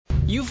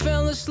You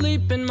fell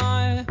asleep in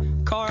my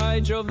car, I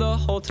drove the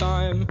whole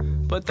time.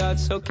 But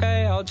that's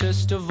okay, I'll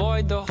just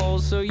avoid the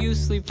holes so you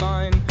sleep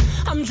fine.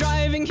 I'm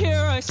driving here,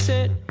 I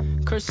sit,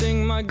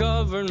 cursing my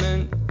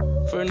government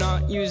for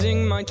not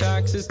using my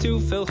taxes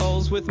to fill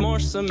holes with more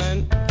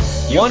cement.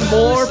 One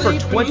more for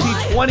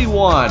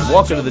 2021.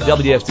 Welcome to the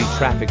WSB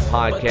Traffic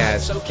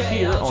Podcast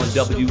here on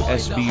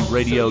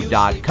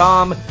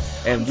WSBRadio.com.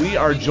 And we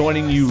are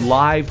joining you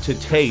live to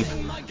tape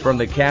from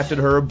the Captain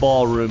Herb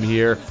Ballroom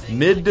here,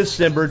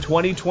 mid-December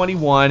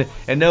 2021.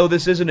 And no,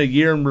 this isn't a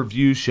year in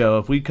review show.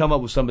 If we come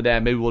up with some of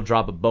that, maybe we'll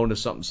drop a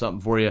bonus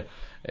something for you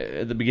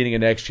at the beginning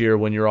of next year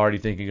when you're already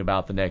thinking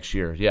about the next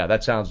year. Yeah,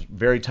 that sounds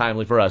very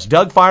timely for us.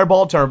 Doug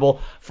Fireball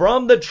Turnbull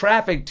from the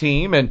traffic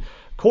team, and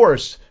of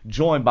course,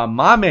 joined by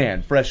my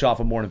man, fresh off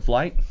a morning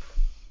flight,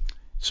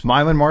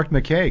 Smilin Mark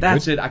McKay.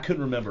 That's it. I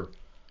couldn't remember.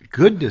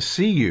 Good to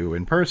see you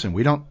in person.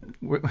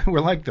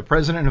 We're like the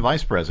president and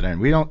vice president.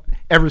 We don't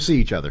ever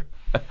see each other.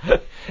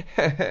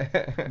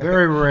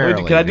 Very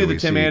rarely. Can I do the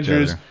Tim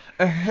Andrews?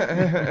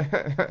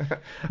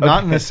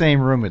 Not in the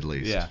same room, at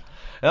least. Yeah.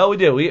 Oh, we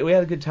did. We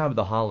had a good time at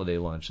the holiday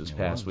lunch this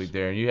past week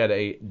there, and you had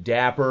a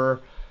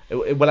dapper.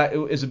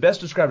 Is it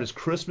best described as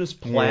Christmas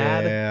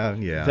plaid?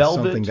 Yeah.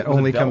 Velvet. Something that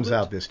only comes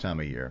out this time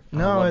of year.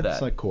 No, it's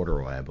that. like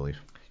corduroy, I believe.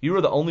 You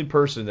are the only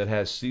person that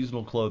has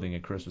seasonal clothing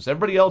at Christmas.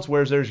 Everybody else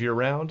wears theirs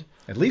year-round.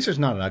 At least it's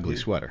not an ugly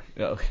sweater.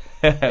 Oh,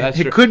 that's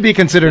it true. could be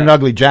considered an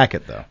ugly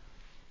jacket, though.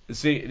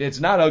 See, it's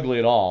not ugly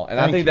at all,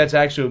 and I think that's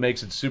actually what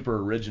makes it super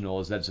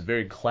original. Is that's a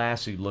very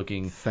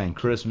classy-looking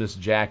Christmas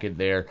jacket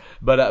there.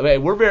 But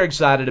we're very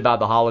excited about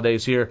the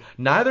holidays here.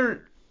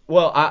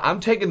 I'm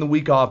taking the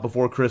week off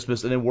before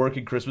Christmas and then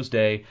working Christmas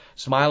Day.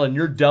 Smilin',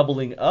 you're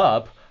doubling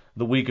up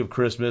the week of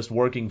Christmas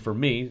working for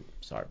me.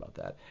 Sorry about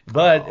that.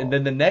 And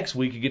then the next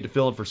week you get to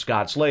fill in for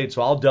Scott Slade,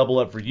 so I'll double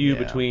up for you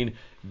between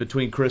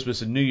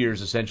Christmas and New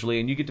Year's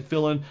essentially, and you get to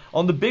fill in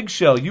on the big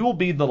show. You will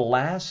be the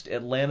last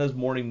Atlanta's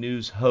Morning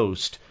News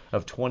host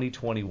of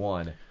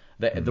 2021.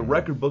 The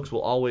record books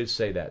will always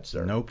say that,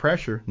 sir. No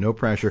pressure.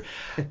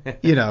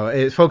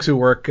 Folks who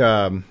work,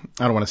 I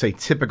don't want to say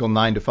typical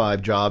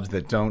 9-to-5 jobs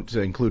that don't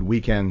include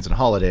weekends and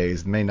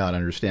holidays may not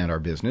understand our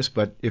business.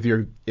 But if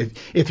you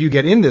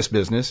get in this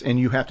business and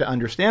you have to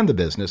understand the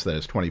business that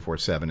is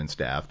 24/7 and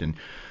staffed, and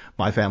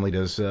my family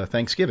does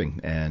Thanksgiving,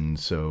 and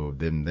so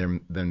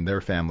then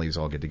their families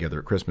all get together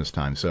at Christmas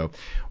time. So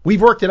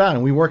we've worked it out,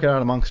 and we work it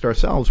out amongst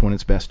ourselves when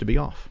it's best to be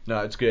off.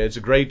 No, it's good. It's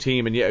a great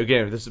team, and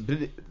again,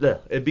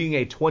 it being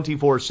a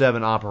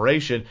 24/7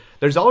 operation,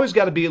 there's always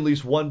got to be at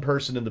least one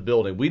person in the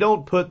building. We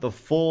don't put the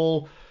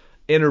full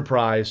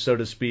enterprise, so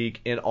to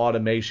speak, in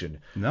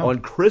automation. No. On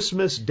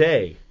Christmas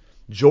Day,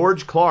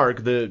 George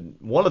Clark,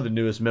 one of the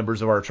newest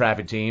members of our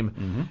traffic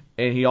team,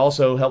 and he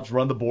also helps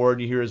run the board.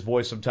 You hear his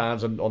voice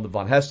sometimes on the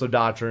Von Hessler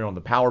Doctrine, on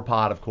the Power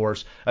Pod, of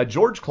course.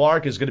 George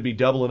Clark is going to be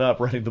doubling up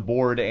running the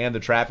board and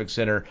the traffic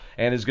center,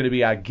 and is going to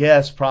be, I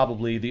guess,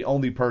 probably the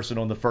only person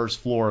on the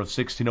first floor of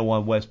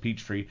 1601 West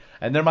Peachtree.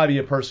 And there might be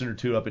a person or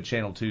two up at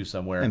Channel 2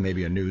 somewhere. And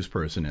maybe a news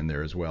person in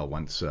there as well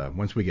once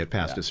we get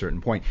past a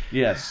certain point.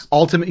 Yes.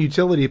 Ultimate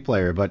utility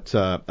player, but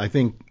I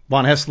think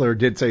Von Hessler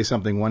did say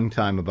something one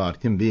time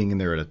about him being in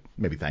there at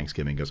maybe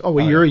Thanksgiving. He goes,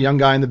 you're a young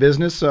guy in the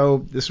business,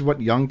 so this is what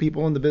young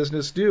people in the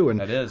business do. And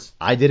that is.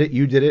 I did it,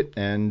 you did it,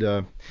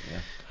 and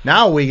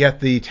now we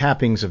get the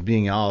tappings of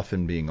being off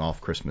and being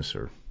off Christmas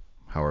or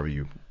however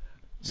you...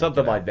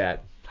 Something like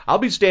that. I'll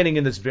be standing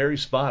in this very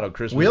spot on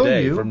Christmas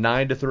Day from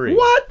 9 to 3.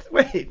 What?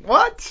 Wait,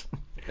 what?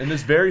 In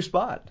this very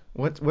spot.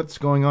 What's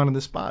going on in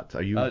this spot?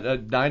 Are you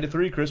 9 to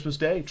 3 Christmas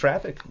Day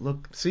traffic?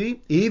 Look, see,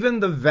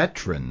 even the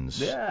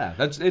veterans. Yeah,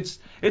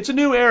 it's a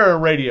new era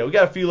of radio. We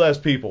got a few less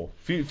people,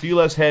 few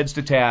less heads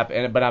to tap,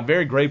 but I'm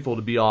very grateful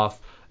to be off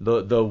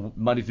the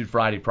Monday through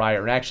Friday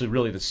prior, and actually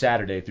really the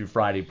Saturday through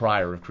Friday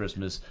prior of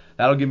Christmas.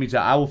 That'll give me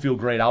time. I will feel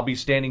great. I'll be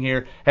standing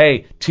here.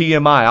 Hey,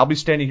 TMI. I'll be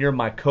standing here in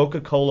my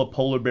Coca-Cola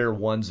polar bear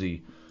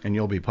onesie. And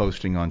you'll be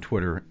posting on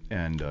Twitter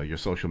and your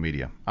social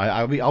media.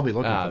 I'll be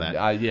looking for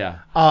that. Yeah.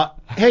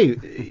 Hey,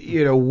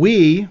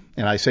 we,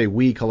 and I say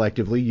we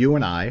collectively, you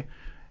and I,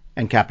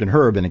 and Captain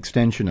Herb, an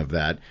extension of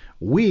that,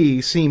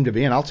 we seem to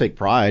be, and I'll take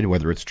pride,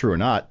 whether it's true or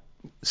not,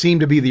 seem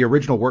to be the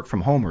original work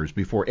from homers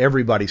before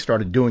everybody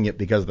started doing it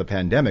because of the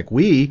pandemic.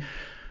 We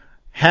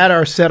had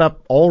our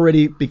setup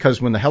already because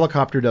when the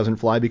helicopter doesn't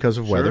fly because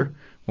of weather,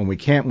 when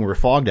we're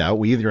fogged out,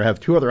 we either have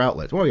two other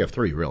outlets. Well, we have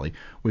three, really.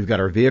 We've got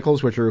our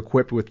vehicles, which are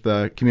equipped with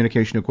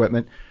communication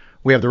equipment.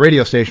 We have the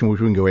radio station, which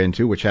we can go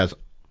into, which has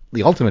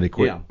the ultimate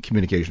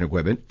communication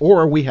equipment.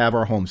 Or we have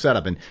our home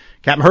setup. And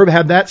Captain Herb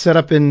had that set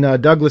up in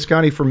Douglas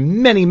County for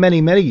many,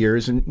 many, many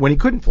years and when he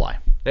couldn't fly.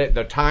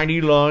 The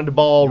Tiny Lund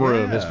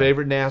Ballroom, his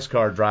favorite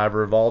NASCAR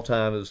driver of all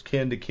time, is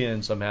kin to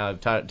kin somehow,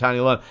 Tiny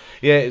Lund.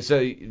 Yeah,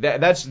 so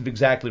that's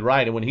exactly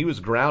right. And when he was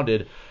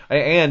grounded,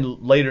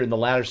 And later in the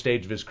latter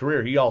stage of his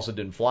career, he also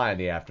didn't fly in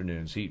the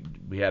afternoons.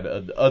 We had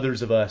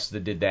others of us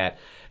that did that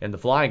in the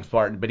flying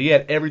part, but he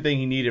had everything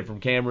he needed, from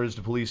cameras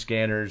to police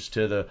scanners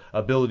to the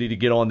ability to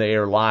get on the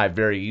air live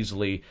very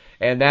easily.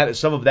 And that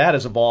some of that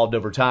has evolved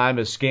over time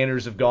as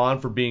scanners have gone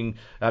from being,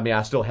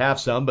 I still have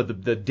some,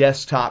 but the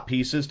desktop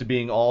pieces to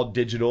being all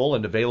digital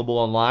and available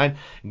online.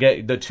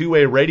 The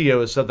two-way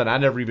radio is something I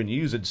never even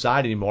use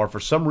inside anymore.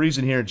 For some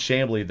reason here in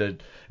Chamblee, the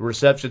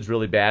reception's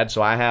really bad,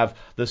 so I have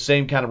the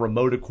same kind of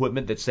remote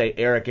equipment that, say,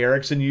 Eric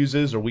Erickson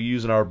uses, or we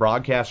use in our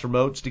broadcast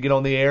remotes to get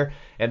on the air.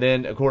 And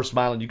then, of course,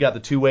 Smilin, you got the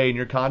two-way in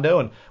your condo,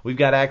 and we've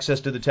got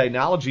access to the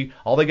technology.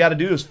 All they got to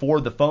do is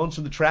forward the phones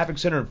from the traffic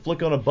center and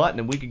flick on a button,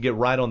 and we can get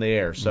right on the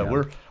air.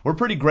 So we're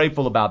pretty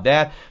grateful about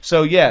that.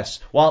 So, yes,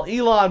 while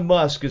Elon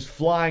Musk is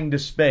flying to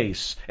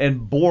space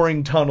and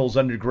boring tunnels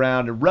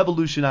underground and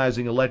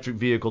revolutionizing electric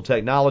vehicle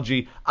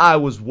technology, I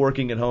was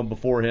working at home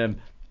before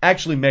him.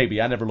 Actually,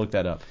 maybe. I never looked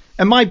that up.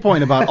 And my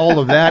point about all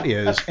of that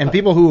is, and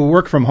people who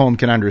work from home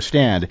can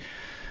understand,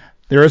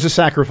 there is a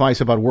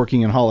sacrifice about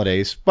working in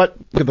holidays, but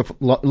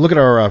look at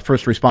our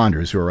first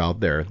responders who are out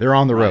there. They're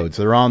on the roads.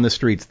 They're on the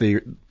streets.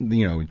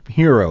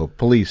 Hero,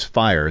 police,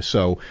 fire.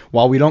 So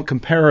while we don't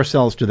compare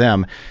ourselves to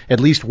them, at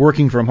least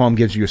working from home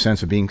gives you a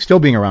sense of still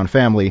being around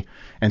family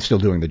and still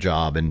doing the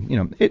job.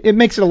 And, it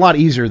makes it a lot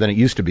easier than it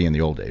used to be in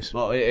the old days.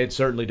 Well, it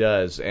certainly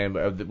does.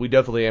 And we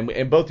definitely,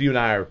 and both you and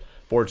I are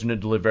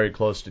fortunate to live very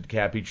close to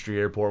DeKalb Peachtree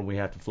Airport when we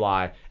have to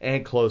fly,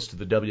 and close to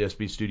the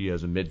WSB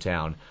studios in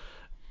Midtown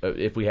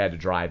if we had to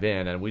drive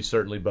in, and we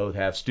certainly both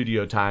have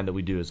studio time that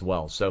we do as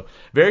well. So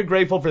very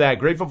grateful for that.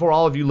 Grateful for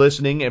all of you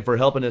listening and for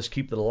helping us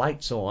keep the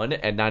lights on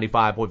at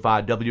 95.5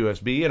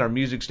 WSB and our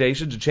music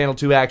stations. And Channel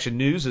 2 Action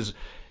News as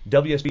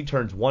WSB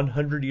turns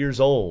 100 years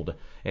old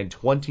in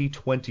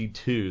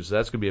 2022, so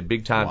that's going to be a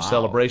big-time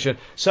celebration.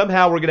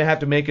 Somehow we're going to have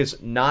to make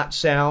us not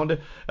sound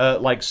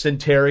like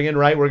centenarian,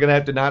 right? We're going to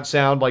have to not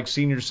sound like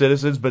senior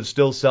citizens, but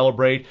still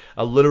celebrate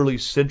a literally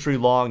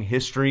century-long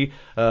history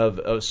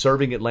of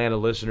serving Atlanta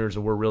listeners,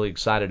 and we're really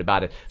excited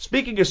about it.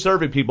 Speaking of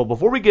serving people,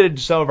 before we get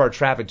into some of our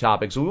traffic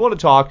topics, we want to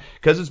talk,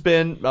 because it's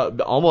been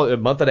almost a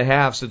month and a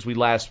half since we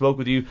last spoke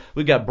with you.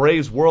 We've got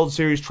Braves World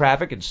Series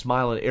traffic and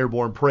Smilin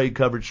Airborne Parade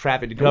coverage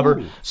traffic to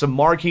cover. Some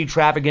marquee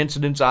traffic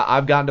incidents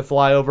I've gotten to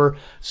fly over,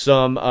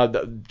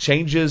 some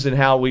changes in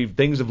how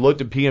things have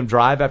looked at PM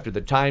Drive after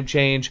the time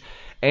change,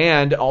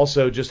 and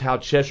also just how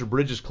Cheshire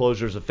Bridge's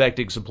closure is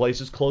affecting some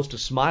places close to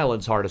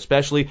Smilin's heart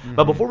especially. Mm-hmm.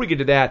 But before we get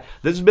to that,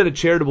 this has been a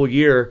charitable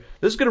year.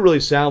 This is going to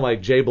really sound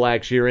like Jay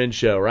Black's year-end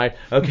show, right?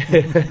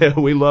 Okay,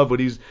 we love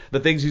the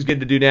things he's getting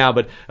to do now,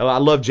 but I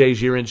love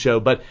Jay's year-end show.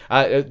 But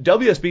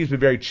WSB has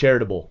been very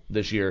charitable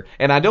this year,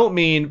 and I don't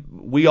mean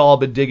we all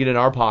been digging in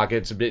our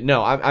pockets a bit.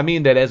 No, I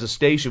mean that as a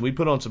station, we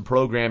put on some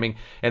programming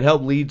and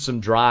help lead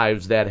some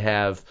drives that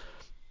have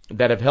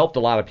helped a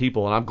lot of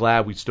people, and I'm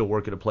glad we still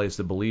work at a place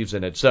that believes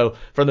in it. So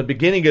from the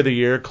beginning of the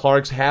year,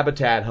 Clark's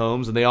Habitat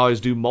Homes, and they always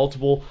do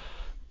multiple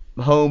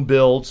home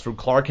builds from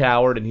Clark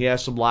Howard, and he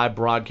has some live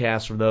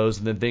broadcasts from those,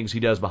 and then things he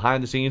does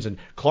behind the scenes. And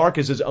Clark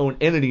is his own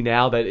entity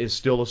now that is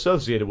still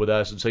associated with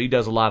us, and so he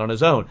does a lot on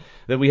his own.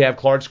 Then we have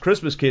Clark's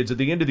Christmas Kids at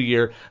the end of the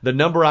year. The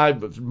number I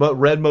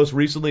read most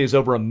recently is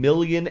over $1.5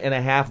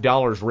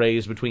 million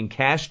raised between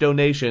cash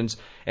donations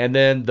and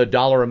then the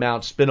dollar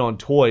amount spent on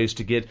toys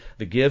to get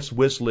the gifts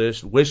wish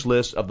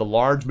list of the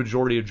large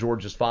majority of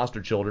Georgia's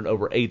foster children,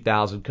 over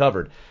 8,000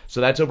 covered.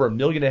 So that's over $1.5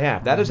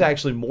 million. That is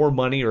actually more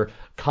money, or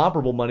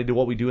comparable money, to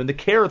what we do in the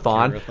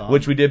Care-a-thon,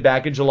 which we did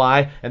back in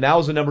July, and that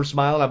was a number,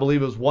 Smilin, I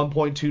believe it was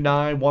 1.29,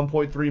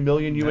 1.3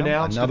 million you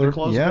announced.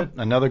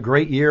 Another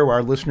great year where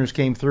our listeners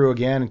came through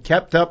again and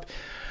kept up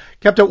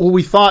what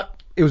we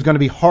thought it was going to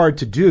be hard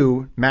to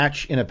do,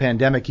 match in a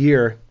pandemic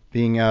year,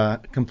 being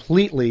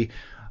completely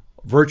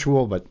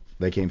virtual, but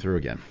they came through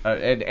again.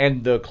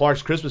 And the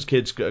Clark's Christmas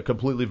Kids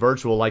completely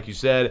virtual, like you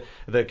said.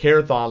 The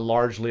Care-a-thon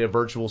largely a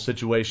virtual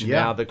situation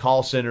now. The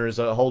call center is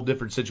a whole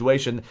different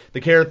situation. The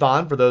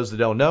Care-a-thon, for those that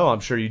don't know, I'm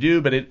sure you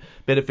do, but it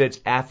benefits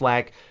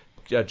Aflac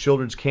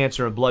Children's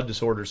Cancer and Blood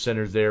Disorder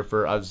Centers there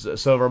for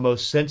some of our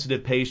most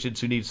sensitive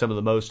patients who need some of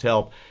the most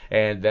help,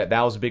 and that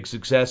was a big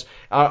success.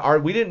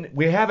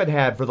 We haven't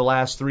had for the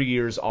last 3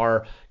 years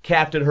our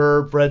Captain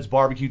Herb, Fred's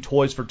Barbecue,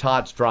 Toys for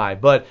Tots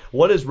drive, but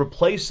what has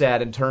replaced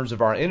that in terms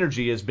of our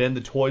energy has been the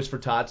Toys for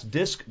Tots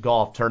disc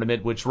golf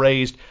tournament, which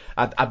raised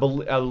I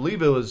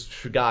believe it was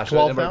about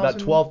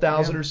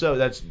 $12,000 or so.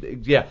 That's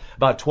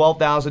about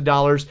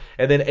 $12,000.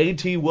 And then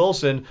A.T.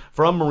 Wilson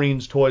from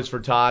Marines Toys for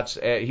Tots,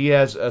 he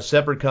has a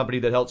separate company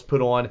that helps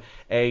put on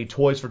a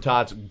Toys for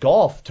Tots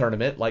golf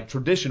tournament, like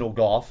traditional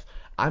golf.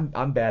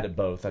 I'm bad at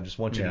both. I just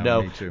want you to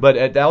know. Me too.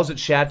 But that was at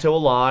Chateau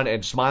Elan,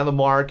 and Smilin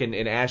Mark and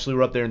Ashley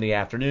were up there in the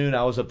afternoon.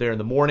 I was up there in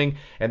the morning,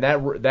 and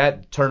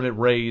that tournament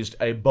raised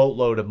a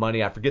boatload of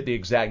money. I forget the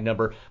exact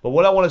number. But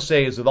what I want to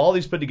say is, with all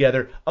these put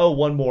together,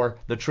 one more,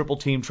 the Triple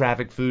Team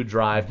Traffic Food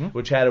Drive,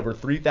 which had over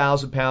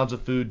 3,000 pounds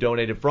of food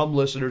donated from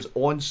listeners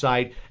on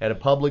site at a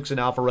Publix in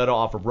Alpharetta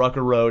off of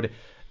Rucker Road.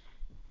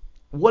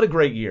 What a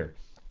great year.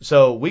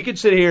 So we could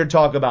sit here and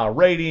talk about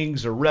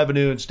ratings or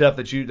revenue and stuff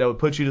that would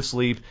put you to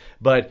sleep,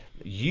 but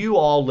you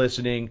all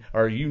listening,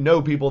 or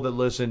people that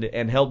listened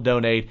and helped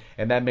donate,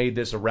 and that made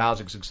this a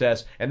rousing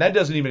success. And that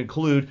doesn't even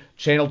include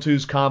Channel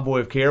 2's Convoy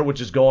of Care, which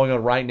is going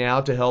on right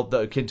now to help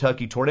the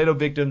Kentucky tornado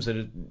victims, and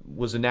it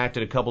was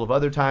enacted a couple of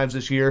other times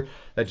this year.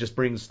 That just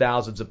brings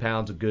thousands of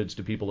pounds of goods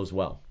to people as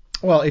well.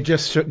 Well, it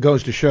just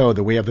goes to show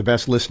that we have the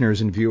best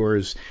listeners and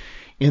viewers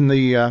in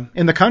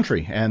the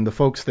country, and the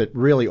folks that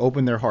really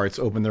open their hearts,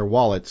 open their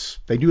wallets,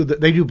 they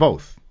do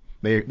both.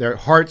 Their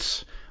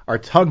hearts are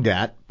tugged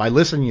at by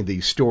listening to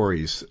these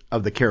stories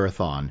of the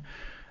Care-a-thon,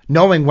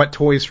 knowing what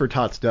Toys for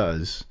Tots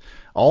does,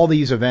 all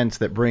these events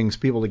that brings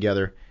people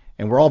together,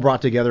 and we're all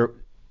brought together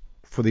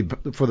for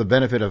the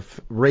benefit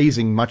of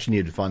raising much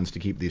needed funds to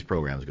keep these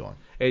programs going.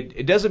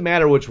 It doesn't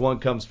matter which one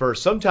comes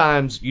first.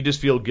 Sometimes you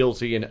just feel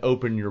guilty and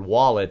open your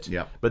wallet,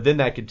 but then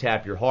that can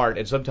tap your heart,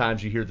 and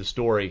sometimes you hear the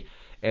story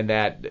and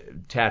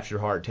that taps your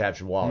heart, taps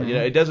your wallet. Mm-hmm.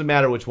 It doesn't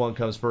matter which one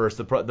comes first.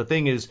 The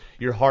thing is,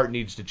 your heart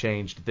needs to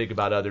change to think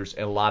about others,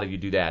 and a lot of you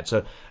do that.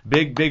 So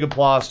big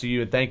applause to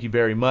you, and thank you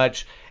very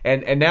much.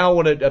 And now I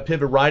want to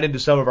pivot right into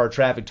some of our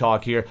traffic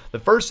talk here. The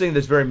first thing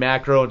that's very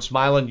macro, and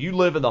Smilin, you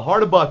live in the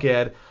heart of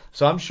Buckhead,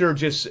 so I'm sure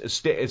just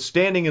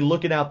standing and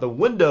looking out the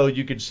window,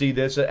 you could see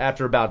this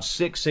after about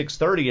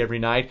 6:30 every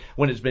night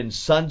when it's been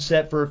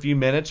sunset for a few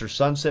minutes or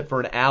sunset for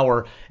an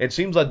hour. It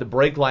seems like the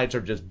brake lights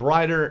are just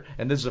brighter,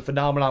 and this is a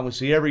phenomenon we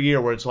see every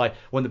year where it's like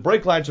when the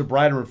brake lights are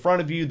brighter in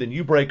front of you, then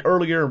you brake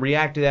earlier and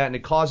react to that, and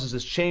it causes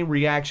this chain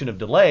reaction of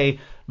delay,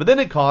 but then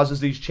it causes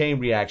these chain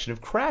reaction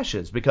of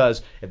crashes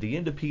because at the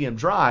end of PM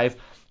Drive,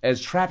 as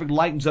traffic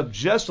lightens up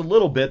just a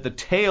little bit, the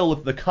tail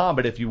of the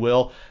comet, if you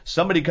will,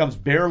 somebody comes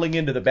barreling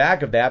into the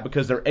back of that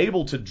because they're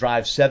able to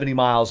drive 70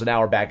 miles an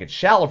hour back at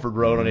Shallowford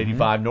Road on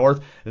 85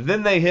 North.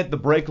 Then they hit the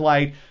brake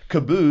light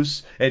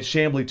caboose at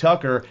Chamblee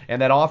Tucker,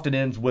 and that often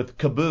ends with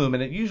kaboom.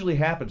 And it usually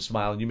happens,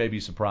 Smile, and you may be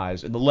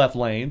surprised, in the left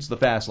lanes, the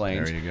fast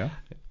lanes. There you go.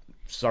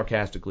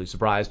 Sarcastically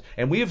surprised.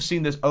 And we have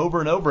seen this over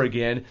and over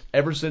again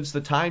ever since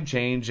the time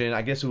change, and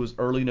I guess it was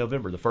early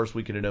November, the first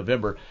weekend of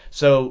November.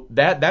 So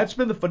that's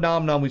been the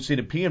phenomenon we've seen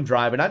at PM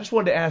Drive. And I just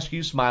wanted to ask you,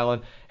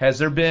 Smilin, has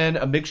there been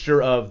a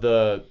mixture of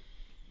the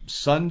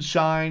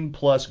sunshine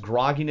plus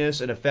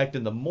grogginess in effect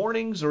in the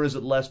mornings, or is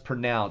it less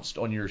pronounced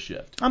on your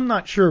shift? I'm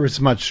not sure it's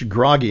much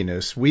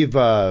grogginess. We've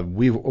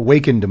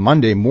awakened to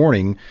Monday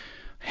morning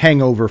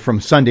hangover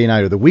from Sunday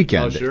night or the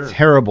weekend. Oh, sure.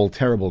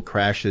 Terrible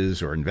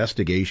crashes or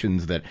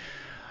investigations that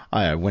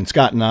when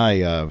Scott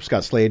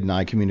Slade and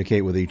I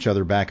communicate with each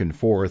other back and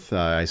forth,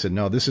 I said,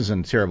 no, this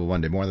isn't a terrible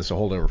Monday morning. This is a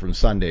holdover from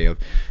Sunday of,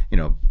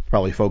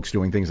 probably folks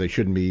doing things they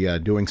shouldn't be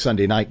doing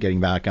Sunday night,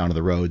 getting back onto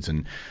the roads.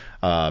 And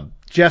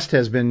just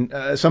has been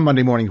some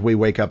Monday mornings we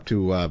wake up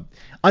to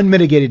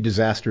unmitigated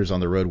disasters on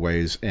the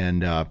roadways,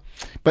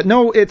 but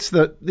no, it's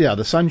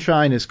the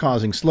sunshine is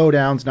causing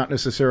slowdowns, not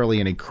necessarily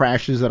any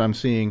crashes that I'm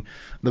seeing.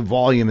 The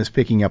volume is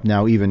picking up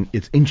now, even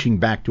it's inching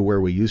back to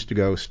where we used to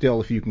go.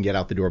 Still, if you can get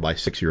out the door by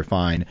 6, you're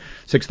fine.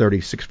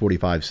 6:30,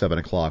 6:45, 7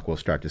 o'clock, we'll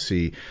start to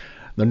see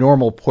the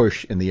normal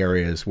push in the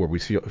areas where we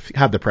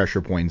have the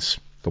pressure points.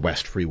 The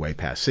West Freeway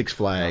past Six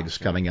Flags,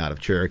 coming out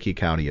of Cherokee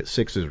County at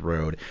Sixes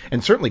Road,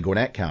 and certainly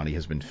Gwinnett County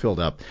has been filled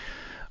up.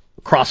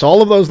 Across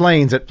all of those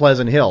lanes at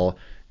Pleasant Hill,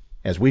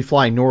 as we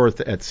fly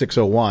north at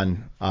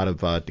 601 out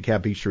of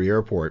DeKalb Peachtree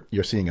Airport,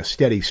 you're seeing a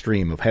steady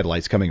stream of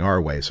headlights coming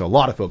our way. So a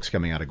lot of folks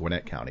coming out of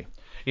Gwinnett County.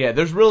 Yeah,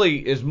 there's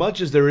really, as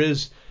much as there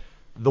is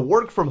the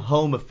work from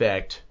home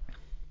effect,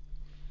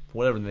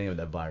 whatever the name of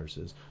that virus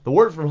is, the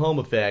work from home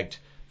effect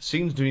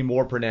seems to be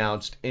more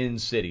pronounced in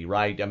city,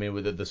 right? I mean,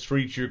 with the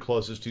streets you're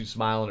closest to,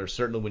 Smiling, or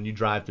certainly when you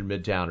drive through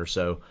Midtown or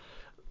so,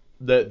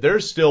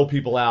 there's still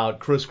people out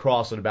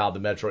crisscrossing about the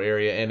metro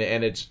area,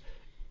 and it's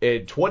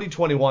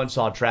 2021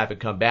 saw traffic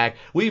come back.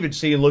 We even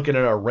see, looking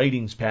at our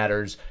ratings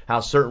patterns,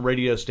 how certain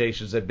radio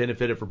stations that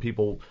benefited from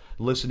people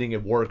listening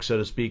at work, so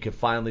to speak, have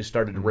finally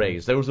started to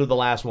raise. Those are the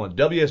last ones.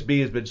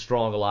 WSB has been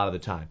strong a lot of the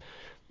time.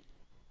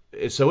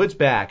 So it's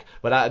back,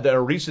 but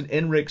a recent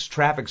NRIX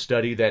traffic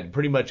study that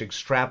pretty much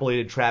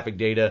extrapolated traffic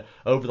data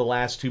over the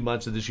last 2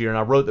 months of this year, and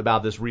I wrote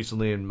about this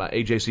recently in my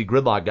AJC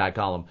Gridlock Guy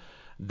column,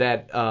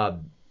 that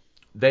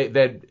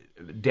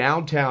that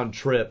downtown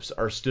trips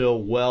are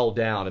still well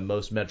down in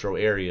most metro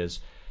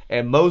areas,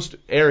 and most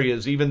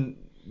areas, even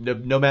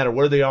no matter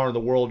where they are in the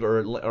world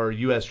or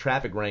U.S.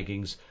 traffic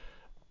rankings,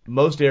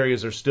 most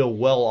areas are still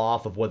well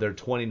off of what their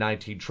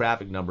 2019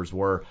 traffic numbers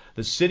were.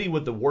 The city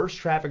with the worst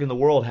traffic in the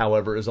world,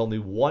 however, is only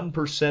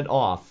 1%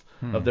 off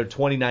of their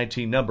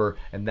 2019 number,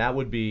 and that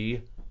would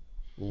be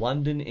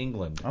London,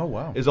 England. Oh,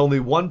 wow. Is only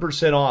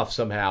 1% off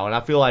somehow, and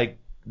I feel like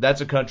that's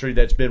a country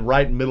that's been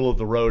right in the middle of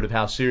the road of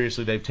how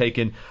seriously they've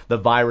taken the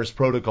virus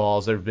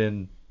protocols. There have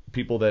been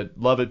people that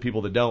love it,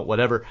 people that don't,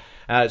 whatever.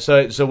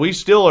 So we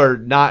still are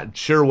not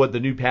sure what the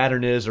new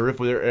pattern is, or if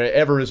there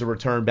ever is a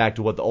return back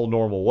to what the old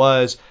normal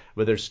was,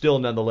 but there still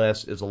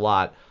nonetheless is a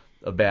lot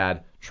of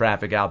bad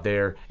traffic out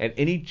there. And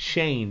any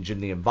change in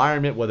the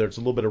environment, whether it's a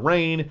little bit of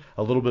rain,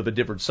 a little bit of a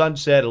different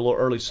sunset, a little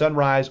early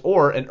sunrise,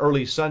 or an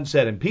early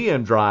sunset and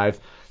PM drive,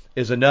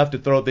 is enough to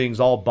throw things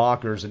all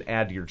bonkers and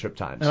add to your trip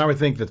times. And I would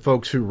think that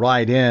folks who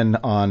ride in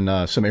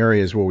on some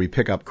areas where we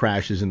pick up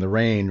crashes in the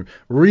rain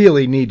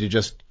really need to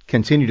just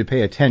continue to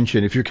pay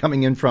attention. If you're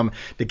coming in from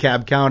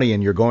DeKalb County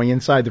and you're going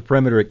inside the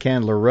perimeter at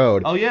Candler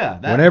Road, oh yeah,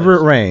 whenever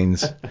it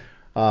rains,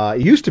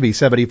 it used to be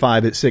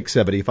 75 at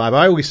 675.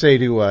 I always say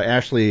to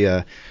Ashley,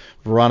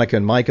 Veronica,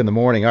 and Mike in the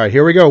morning, all right,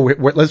 here we go.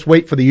 Let's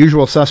wait for the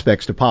usual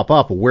suspects to pop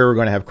up where we're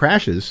going to have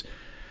crashes.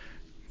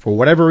 For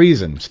whatever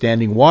reason,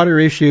 standing water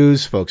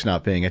issues, folks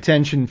not paying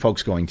attention,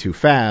 folks going too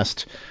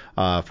fast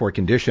for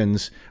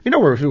conditions. You know,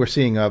 we're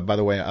seeing, by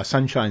the way, a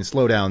sunshine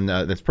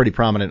slowdown that's pretty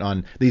prominent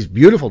on these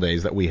beautiful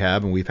days that we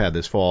have, and we've had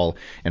this fall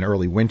and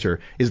early winter,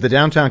 is the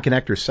downtown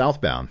connector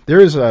southbound.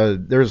 There's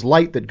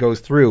light that goes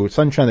through,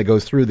 sunshine that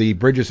goes through the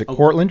bridges at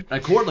Cortland.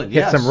 At Cortland,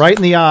 yes. Hits them right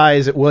in the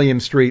eyes at William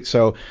Street.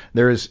 So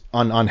there's,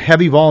 on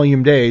heavy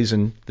volume days,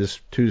 and this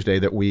Tuesday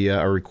that we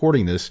are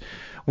recording this,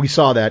 we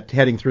saw that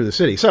heading through the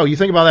city. So you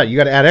think about that. You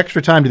got to add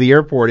extra time to the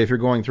airport if you're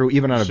going through,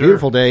 even on a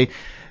beautiful day,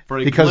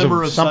 because of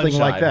something sunshine.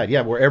 like that.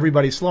 Yeah, where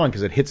everybody's slowing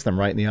because it hits them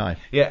right in the eye.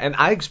 Yeah, and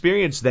I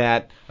experienced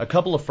that a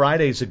couple of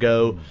Fridays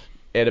ago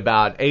at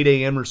about 8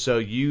 a.m. or so.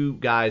 You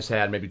guys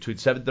had maybe between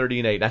 7:30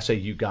 and 8. And I say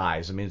you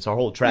guys. I mean, it's our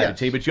whole traffic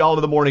team. But you all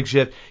in the morning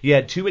shift. You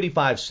had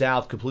 285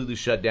 South completely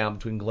shut down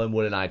between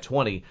Glenwood and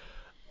I-20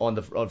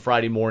 on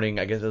Friday morning.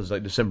 I guess it was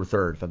like December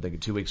 3rd, if I'm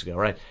thinking 2 weeks ago,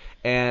 right?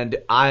 And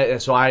I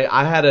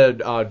had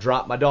to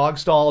drop my dog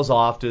stalls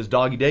off to his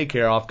doggy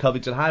daycare off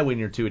Covington Highway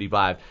near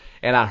 285.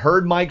 And I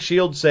heard Mike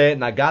Shields say it,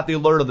 and I got the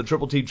alert on the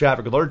Triple T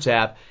Traffic Alerts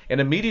app, and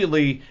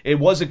immediately it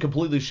wasn't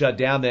completely shut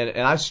down then.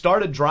 And I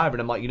started driving.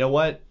 I'm like, you know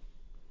what?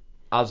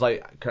 I was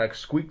like, can I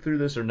squeak through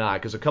this or not?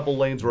 Because a couple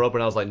lanes were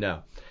open. I was like,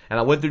 no. And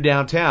I went through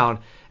downtown,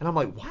 and I'm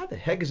like, why the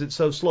heck is it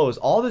so slow? Is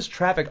all this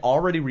traffic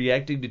already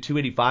reacting to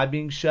 285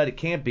 being shut? It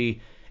can't be.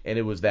 And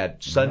it was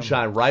that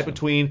sunshine right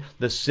between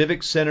the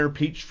Civic Center,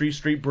 Peachtree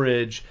Street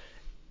Bridge,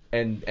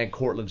 and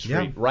Cortland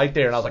Street, right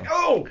there. And I was like,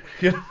 oh!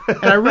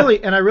 and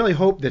I really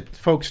hope that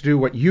folks do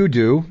what you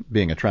do,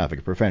 being a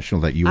traffic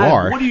professional that you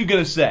are. What are you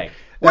going to say?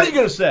 What are you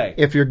going to say?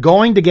 If you're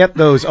going to get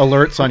those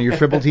alerts on your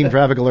Triple Team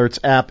Traffic Alerts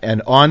app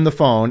and on the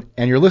phone,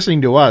 and you're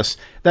listening to us,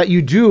 that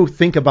you do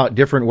think about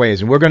different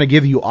ways. And we're going to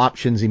give you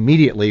options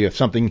immediately if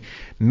something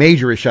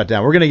major is shut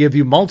down. We're going to give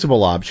you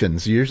multiple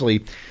options.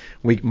 Usually,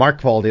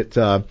 Mark called it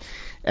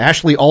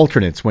Ashley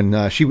alternates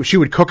when she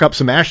would cook up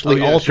some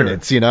Ashley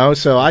alternates, you know.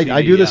 So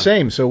I do the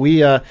same. So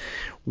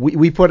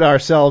we put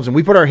ourselves and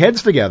we put our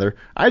heads together.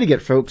 I had to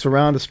get folks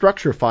around a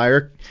structure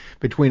fire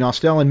between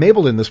Austell and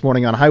Mableton this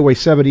morning on Highway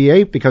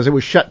 78 because it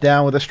was shut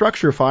down with a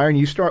structure fire. And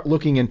you start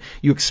looking and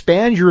you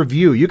expand your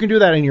view. You can do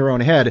that in your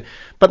own head,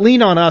 but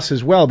lean on us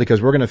as well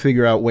because we're going to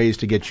figure out ways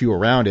to get you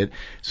around it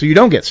so you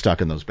don't get stuck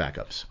in those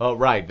backups. Oh,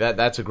 right.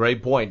 That's a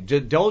great point.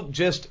 Don't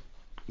just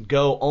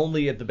go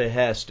only at the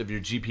behest of your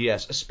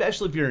GPS,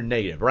 especially if you're a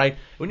native, right?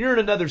 When you're in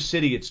another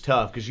city, it's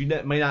tough because you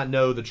may not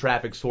know the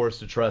traffic source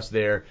to trust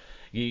there.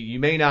 You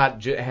may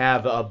not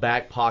have a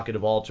back pocket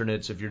of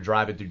alternates if you're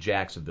driving through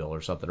Jacksonville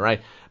or something,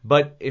 right?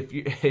 But if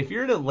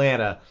you're in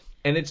Atlanta,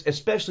 and it's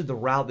especially the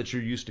route that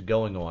you're used to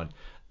going on,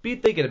 be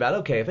thinking about,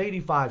 okay, if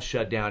 85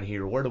 shut down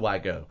here, where do I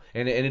go?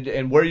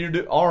 And where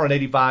you are on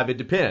 85, it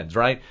depends,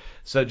 right?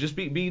 So just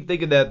be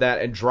thinking that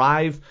and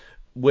drive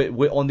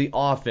on the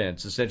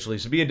offense, essentially.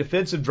 So be a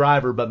defensive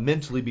driver, but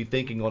mentally be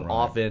thinking on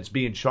offense,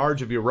 be in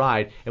charge of your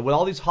ride. And with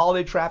all these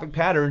holiday traffic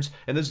patterns,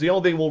 and this is the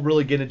only thing we'll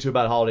really get into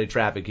about holiday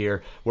traffic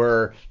here,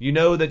 where you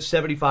know that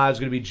 75 is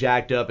going to be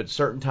jacked up at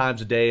certain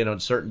times of day and on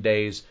certain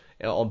days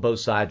on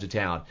both sides of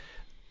town.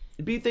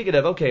 Be thinking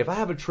of, okay, if I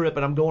have a trip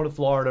and I'm going to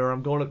Florida or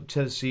I'm going to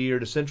Tennessee or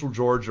to Central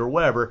Georgia or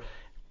whatever,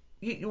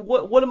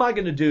 what am I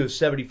going to do if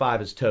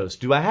 75 is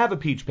toast? Do I have a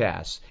peach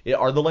pass?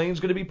 Are the lanes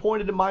going to be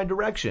pointed in my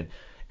direction?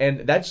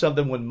 And that's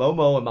something when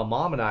Momo and my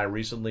mom and I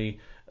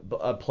recently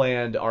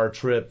planned our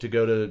trip to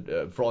go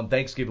to on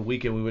Thanksgiving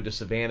weekend. We went to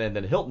Savannah and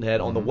then Hilton Head.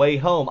 On the way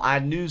home, I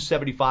knew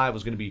 75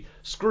 was going to be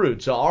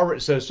screwed. So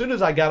as soon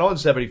as I got on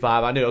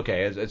 75, I knew,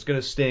 okay, it's going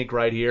to stink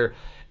right here.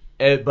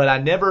 But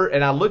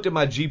I looked at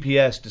my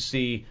GPS to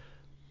see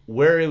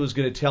where it was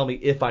going to tell me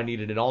if I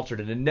needed an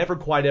alternate. It never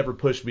quite ever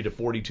pushed me to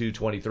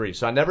 4223.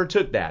 So I never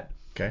took that.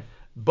 Okay.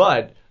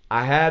 But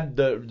I had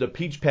the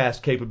Peach Pass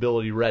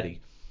capability ready.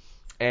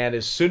 And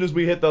as soon as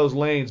we hit those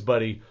lanes,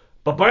 buddy,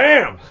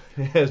 ba-bam,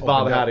 as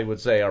Bob Howdy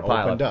would say, our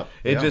pilot. Opened up.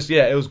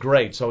 It was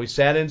great. So we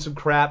sat in some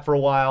crap for a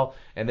while,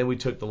 and then we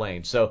took the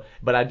lane. So,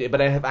 but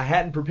if I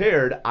hadn't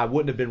prepared, I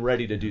wouldn't have been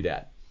ready to do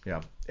that. Yeah,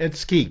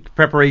 it's key.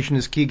 Preparation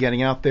is key.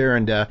 Getting out there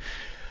and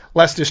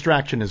less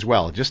distraction as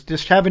well.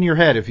 Just have in your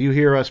head, if you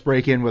hear us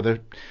break in with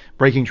a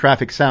breaking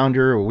traffic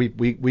sounder, we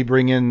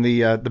bring in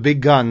the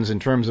big guns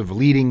in terms of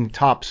leading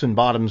tops and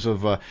bottoms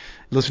of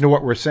listen to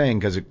what we're saying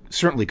because it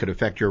certainly could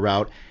affect your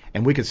route.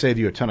 And we could save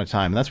you a ton of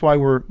time. And that's why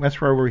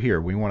we're here.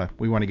 We want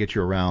to get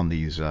you around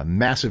these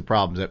massive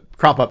problems that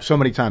crop up so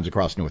many times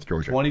across North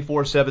Georgia.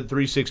 24/7,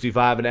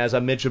 365. And as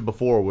I mentioned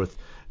before, with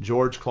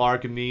George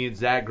Clark and me and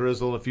Zach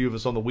Grizzle and a few of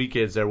us on the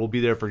weekends there. We'll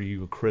be there for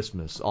you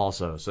Christmas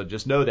also. So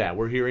just know that.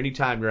 We're here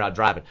anytime you're out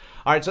driving.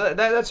 All right, so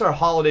that's our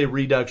holiday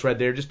redux right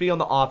there. Just be on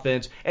the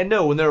offense. And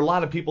no, when there are a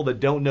lot of people that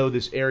don't know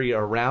this area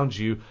around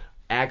you,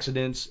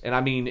 accidents, and I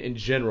mean in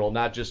general,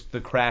 not just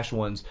the crash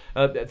ones,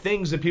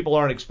 things that people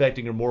aren't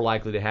expecting are more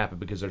likely to happen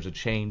because there's a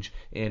change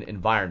in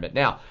environment.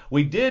 Now,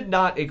 we did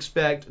not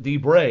expect the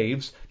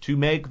Braves to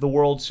make the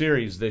World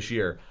Series this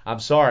year. I'm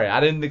sorry,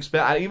 I didn't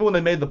expect, even when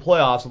they made the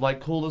playoffs, I'm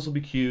like, cool, this will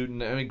be cute,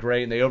 and I mean,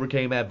 great, and they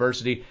overcame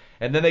adversity.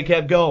 And then they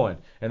kept going,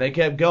 and they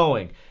kept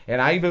going.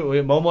 And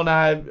Momo and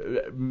I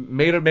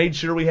made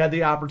sure we had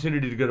the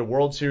opportunity to go to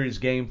World Series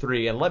Game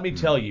 3. And let me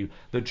tell you,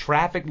 the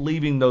traffic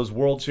leaving those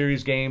World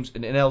Series games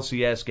and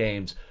NLCS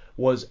games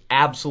was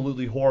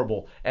absolutely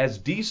horrible. As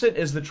decent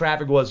as the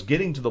traffic was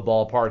getting to the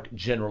ballpark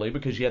generally,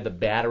 because you had the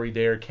Battery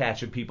there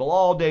catching people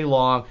all day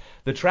long,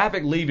 the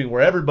traffic leaving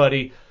where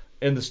everybody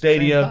in the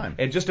stadium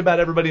and just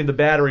about everybody in the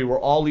Battery were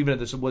all leaving at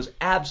this was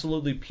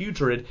absolutely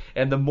putrid,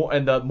 and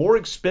the more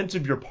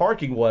expensive your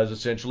parking was,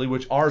 essentially,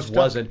 which ours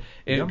wasn't,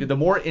 the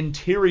more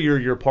interior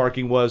your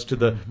parking was to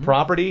the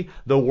property,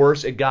 the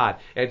worse it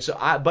got. And so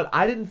but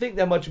I didn't think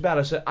that much about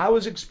it. I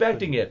was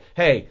expecting it.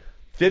 Hey,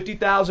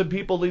 50,000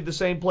 people leave the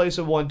same place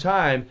at one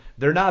time.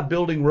 They're not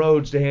building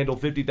roads to handle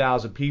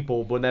 50,000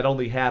 people when that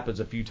only happens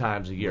a few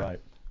times a year. Right.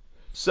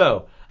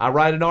 So I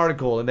write an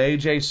article in the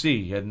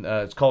AJC, and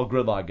it's called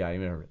Gridlock Guy.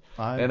 You remember it?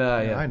 I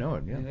know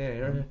it.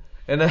 Yeah.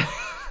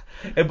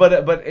 And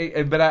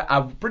but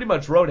I pretty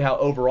much wrote how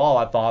overall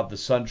I thought the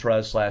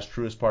SunTrust /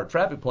 Truist Park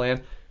traffic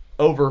plan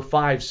over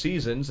 5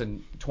 seasons,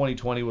 and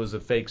 2020 was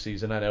a fake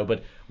season, I know,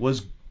 but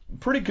was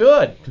pretty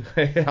good.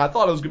 I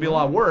thought it was going to be a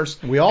lot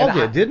worse. We all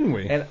did, didn't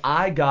we? And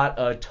I got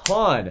a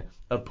ton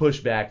of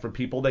pushback from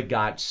people that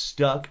got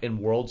stuck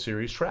in World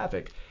Series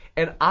traffic.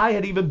 And I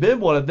had even been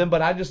one of them,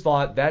 but I just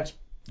thought that's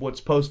what's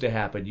supposed to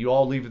happen. You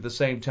all leave at the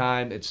same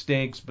time. It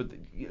stinks, but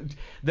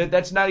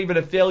that's not even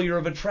a failure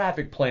of a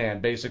traffic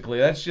plan, basically.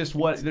 That's just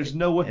what, there's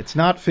no way. It's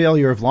not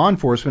failure of law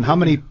enforcement. How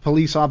many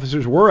police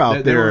officers were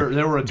out there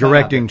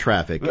directing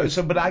traffic?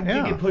 But I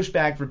did get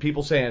pushback from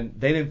people saying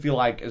they didn't feel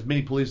like as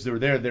many police that were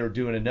there, they were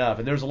doing enough.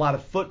 And there was a lot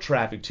of foot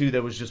traffic, too,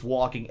 that was just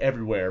walking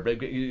everywhere.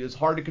 But it's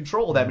hard to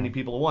control that many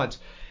people at once.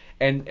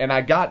 And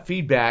I got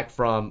feedback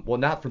from, well,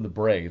 not from the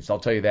Braves, I'll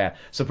tell you that.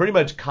 So pretty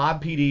much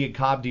Cobb PD and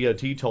Cobb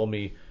DOT told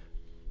me,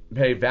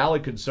 hey,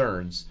 valid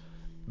concerns,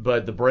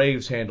 but the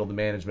Braves handled the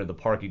management of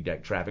the parking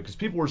deck traffic because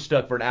people were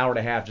stuck for an hour and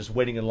a half just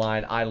waiting in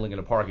line, idling in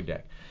a parking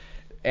deck.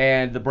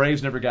 And the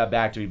Braves never got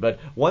back to me. But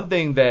one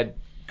thing that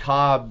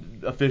Cobb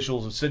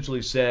officials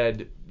essentially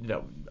said,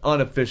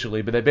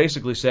 unofficially, but they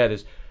basically said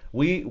is,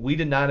 we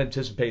did not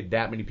anticipate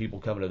that many people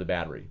coming to the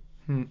Battery.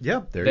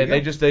 Yep, there you go.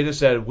 They just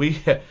said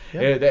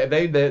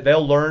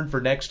they'll learn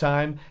for next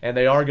time, and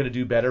they are going to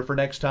do better for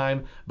next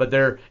time.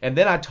 And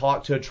then I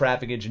talked to a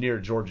traffic engineer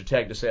at Georgia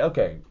Tech to say,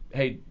 okay,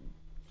 hey,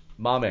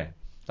 my man,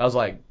 I was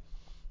like,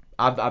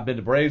 I've been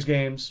to Braves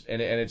games,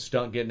 and it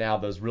stunk getting out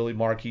of those really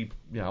marquee.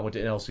 I went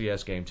to an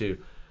LCS game too.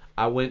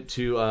 I went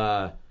to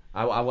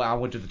I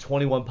went to the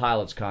 21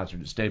 Pilots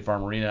concert at State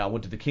Farm Arena. I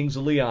went to the Kings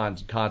of Leon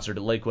concert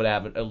at Lakewood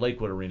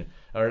Arena,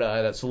 or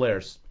at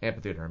Solaris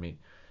Amphitheater.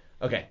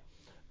 Okay.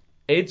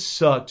 It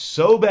sucked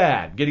so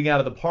bad getting out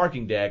of the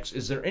parking decks.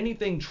 Is there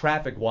anything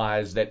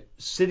traffic-wise that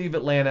City of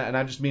Atlanta, and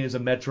I just mean as a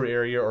metro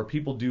area, or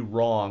people do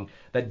wrong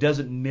that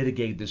doesn't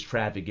mitigate this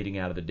traffic getting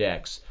out of the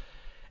decks?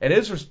 And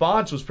his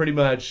response was pretty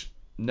much,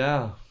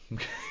 no.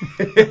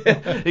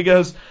 He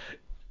goes,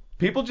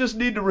 people just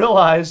need to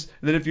realize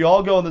that if you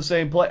all go in the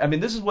same place,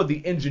 this is what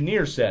the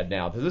engineer said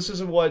now. This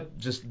isn't what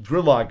just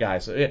Gridlock Guy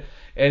said.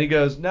 And he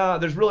goes, no,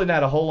 there's really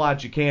not a whole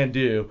lot you can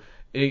do.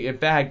 In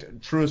fact,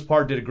 Truist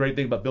Park did a great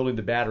thing about building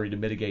the Battery to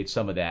mitigate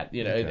some of that.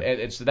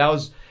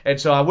 And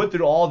so I went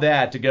through all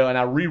that to go, and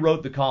I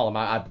rewrote the column.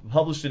 I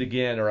published it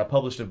again, or I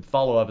published a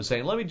follow-up and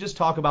saying, let me just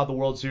talk about the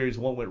World Series,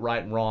 what went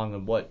right and wrong,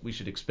 and what we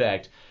should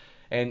expect,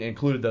 and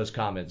included those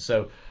comments.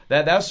 So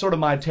that's sort of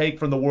my take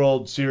from the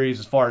World Series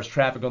as far as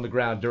traffic on the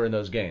ground during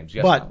those games.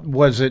 Yes, but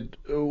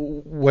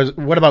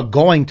what about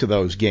going to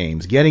those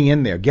games, getting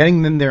in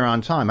there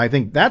on time? I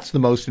think that's the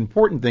most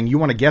important thing. You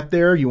want to get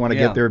there. You want to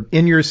get there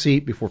in your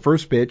seat before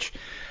first pitch.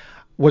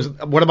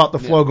 What about the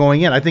flow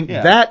going in? I think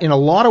that in a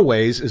lot of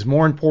ways is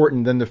more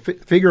important than to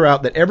figure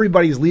out that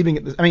everybody's leaving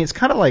at it's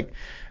kind of like,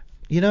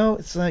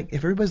 it's like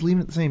if everybody's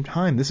leaving at the same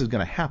time, this is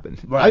going to happen.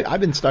 Right. I've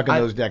been stuck in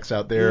those decks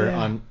out there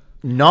on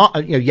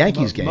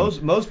Yankees game.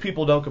 Most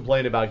people don't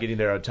complain about getting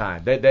there on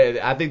time.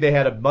 I think they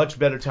had a much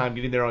better time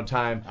getting there on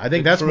time. I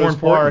think that's more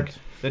important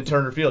than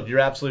Turner Field. You're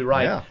absolutely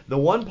right. Yeah. The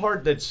one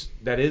part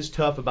that is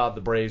tough about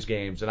the Braves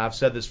games, and I've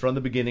said this from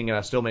the beginning, and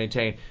I still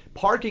maintain,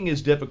 parking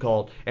is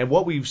difficult. And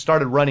what we've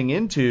started running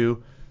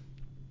into,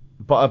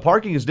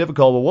 parking is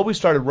difficult. But what we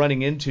started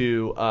running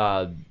into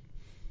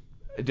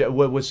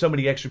with so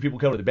many extra people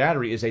coming to the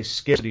Battery is a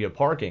scarcity of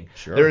parking.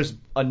 Sure. There is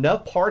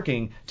enough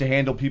parking to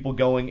handle people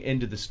going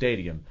into the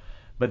stadium.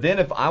 But then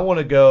if I want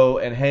to go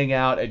and hang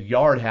out at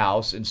Yard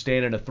House and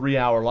stand in a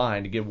 3-hour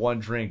line to get one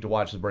drink to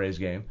watch the Braves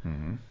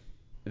game,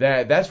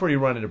 That's where you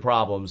run into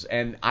problems,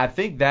 and I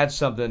think that's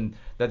something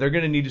that they're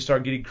going to need to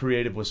start getting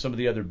creative with some of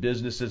the other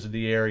businesses in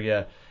the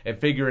area and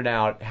figuring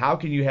out how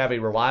can you have a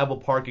reliable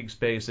parking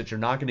space that you're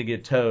not going to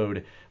get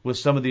towed with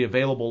some of the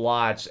available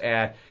lots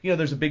at,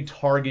 there's a big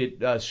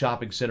Target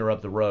shopping center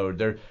up the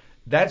road.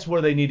 That's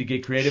where they need to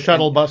get creative.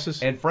 Shuttle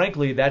buses. And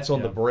frankly, that's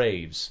on the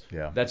Braves.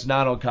 Yeah. That's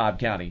not on Cobb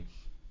County.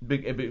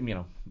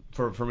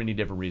 For many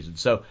different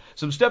reasons. So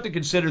some stuff to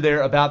consider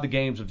there about the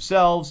games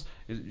themselves.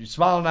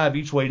 Smilin and I have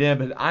each weighed in,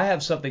 but I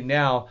have something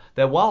now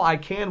that while I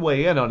can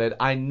weigh in on it,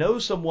 I know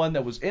someone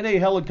that was in a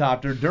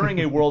helicopter during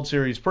a World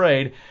Series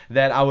parade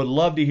that I would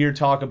love to hear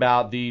talk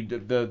about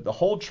the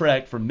whole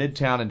trek from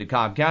Midtown into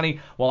Cobb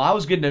County. While I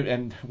was getting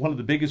and one of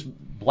the biggest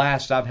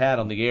blasts I've had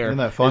on the air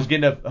is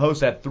getting to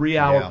host that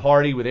 3-hour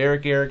party with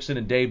Eric Erickson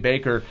and Dave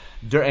Baker,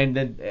 and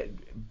then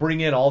bring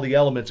in all the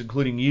elements,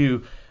 including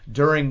you,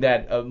 during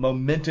that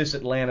momentous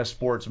Atlanta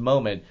sports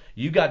moment.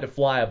 You got to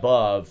fly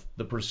above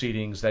the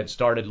proceedings that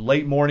started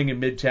late morning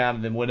in Midtown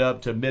and then went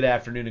up to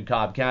mid-afternoon in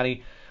Cobb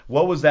County.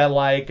 What was that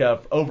like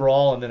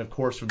overall, and then, of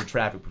course, from the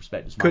traffic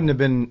perspective? Couldn't have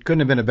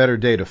been a better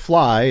day to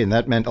fly, and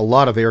that meant a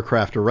lot of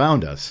aircraft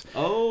around us.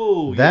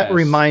 Oh, that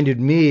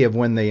reminded me of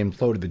when they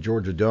imploded the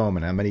Georgia Dome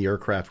and how many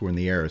aircraft were in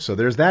the air. So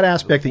there's that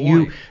aspect that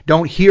you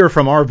don't hear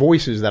from our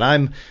voices, that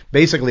I'm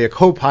basically a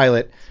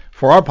co-pilot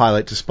for our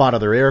pilot to spot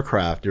other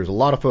aircraft. There's a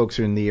lot of folks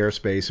in the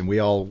airspace, and we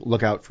all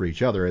look out for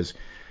each other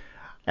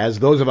as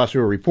those of us who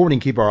are reporting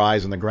keep our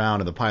eyes on the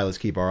ground, and the pilots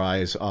keep our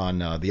eyes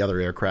on the other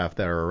aircraft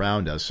that are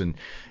around us. And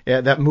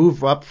that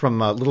move up from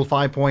Little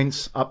Five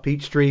Points up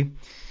Peachtree,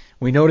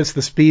 we noticed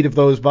the speed of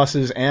those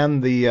buses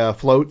and the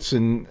floats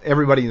and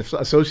everybody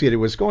associated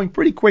was going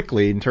pretty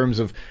quickly in terms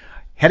of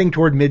heading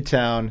toward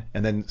Midtown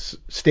and then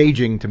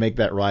staging to make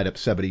that ride up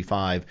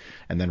 75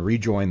 and then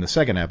rejoin the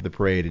second half of the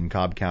parade in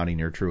Cobb County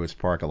near Truist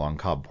Park along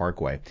Cobb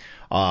Parkway.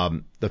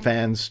 The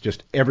fans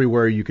just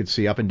everywhere you could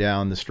see up and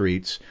down the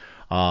streets.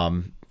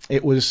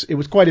 It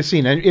was quite a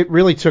scene, and it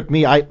really took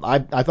me. I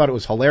thought it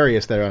was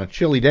hilarious that on a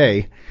chilly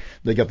day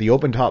they got the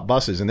open top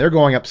buses and they're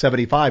going up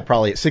 75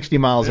 probably at 60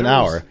 miles an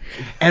hour.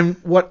 And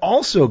what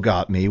also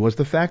got me was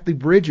the fact the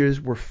bridges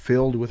were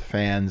filled with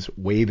fans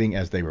waving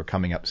as they were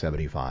coming up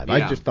 75. Yeah.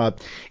 I just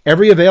thought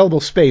every available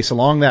space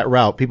along that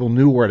route, people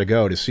knew where to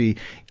go to see,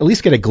 at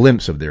least get a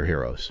glimpse of their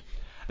heroes.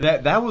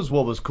 That was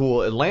what was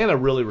cool. Atlanta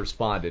really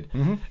responded.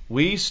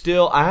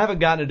 Mm-hmm. I haven't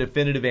gotten a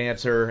definitive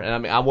answer, and I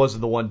mean I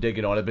wasn't the one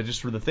digging on it, but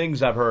just for the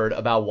things I've heard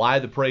about why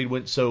the parade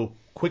went so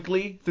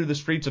quickly through the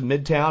streets of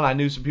Midtown. I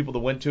knew some people that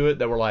went to it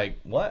that were like,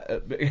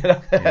 what?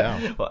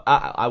 Yeah.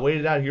 I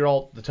waited out here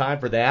all the time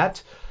for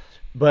that.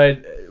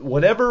 But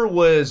whatever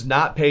was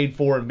not paid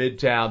for in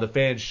Midtown, the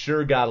fans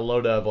sure got a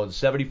load of on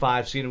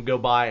 75, seeing them go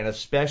by, and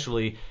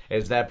especially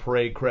as that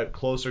parade crept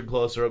closer and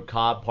closer up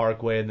Cobb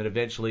Parkway and then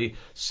eventually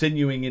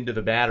sinuing into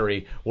the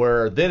Battery,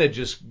 where then it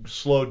just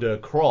slowed to a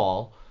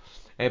crawl.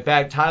 In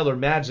fact, Tyler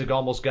Madzik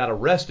almost got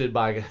arrested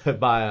by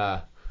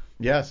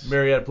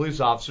Marietta police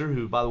officer,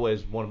 who, by the way,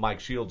 is one of Mike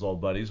Shields'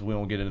 old buddies. We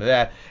won't get into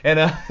that.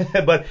 And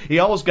but he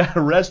almost got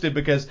arrested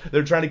because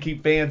they're trying to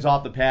keep fans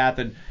off the path,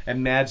 and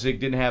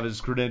Madzik didn't have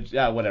his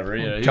credentials. Whatever.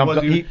 He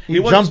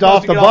jumped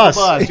off the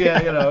bus.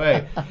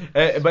 Yeah,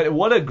 hey. But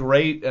what a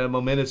great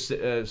momentous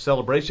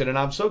celebration, and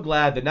I'm so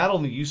glad that not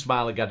only you,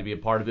 Smiley, got to be a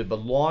part of it,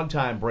 but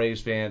longtime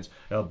Braves fans,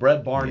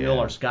 Brett Barnhill,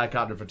 our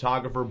Skycopter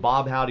photographer,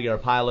 Bob Howdy, our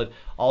pilot,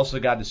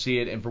 also got to see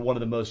it, and for one of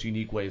the most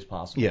unique ways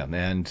possible. Yeah,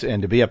 and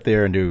to be up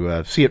there and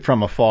to see it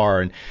from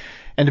afar and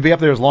to be up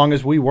there as long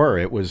as we were,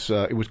 it was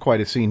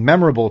quite a scene.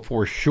 Memorable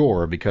for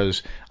sure,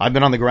 because I've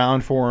been on the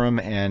ground for them,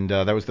 and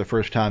that was the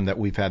first time that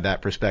we've had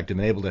that perspective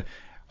and able to,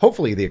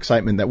 hopefully the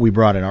excitement that we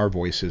brought in our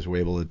voices were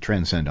able to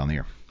transcend on the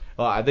air.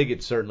 Well, I think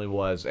it certainly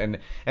was, and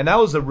that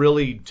was a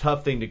really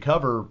tough thing to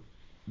cover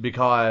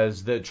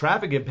because the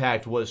traffic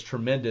impact was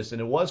tremendous,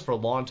 and it was for a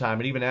long time,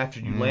 and even after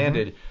you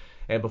landed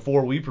and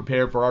before we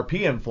prepared for our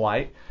PM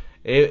flight,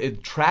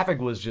 traffic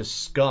was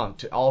just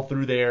skunked all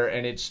through there,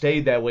 and it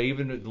stayed that way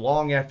even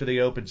long after they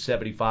opened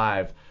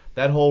 75.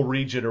 That whole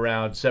region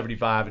around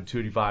 75 and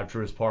 285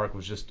 Truist Park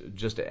was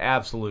just an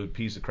absolute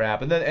piece of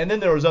crap. And then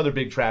there was other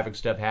big traffic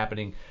stuff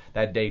happening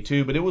that day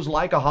too, but it was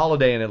like a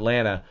holiday in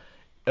Atlanta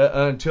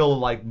until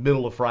like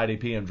middle of Friday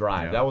PM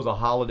drive. Yeah. That was a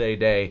holiday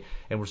day,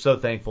 and we're so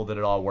thankful that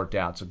it all worked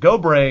out. So go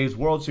Braves,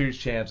 World Series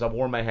champs. I've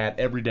worn my hat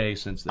every day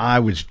since then. I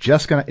was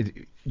just gonna.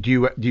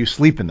 Do you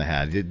sleep in the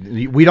hat?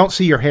 We don't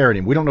see your hair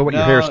anymore. We don't know what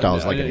your hairstyle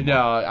is like anymore.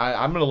 No,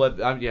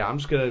 I'm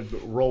just gonna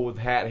roll with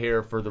hat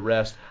hair for the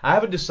rest. I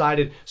haven't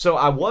decided. So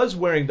I was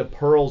wearing the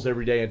pearls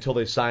every day until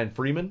they signed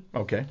Freeman.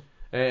 Okay.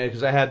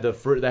 Because I had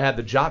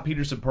the Jock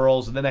Peterson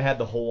pearls, and then I had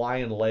the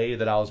Hawaiian lei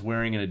that I was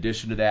wearing in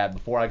addition to that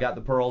before I got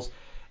the pearls.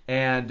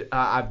 And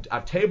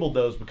I've tabled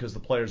those because the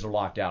players are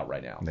locked out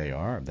right now. They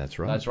are. That's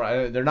right. That's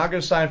right. They're not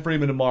going to sign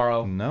Freeman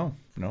tomorrow. No.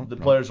 The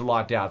players are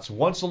locked out. So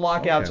once the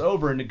lockout's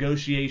over and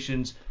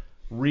negotiations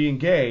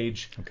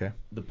re-engage,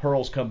 the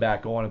pearls come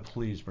back on, and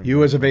please bring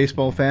you as a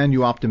baseball fan,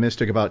 you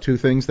optimistic about two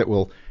things that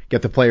will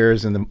get the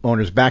players and the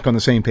owners back on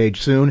the same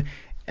page soon,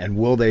 and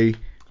will they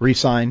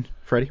re-sign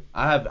Freddie?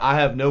 I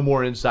have no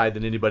more insight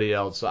than anybody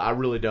else. So I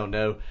really don't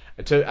know.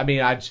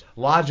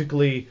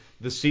 Logically,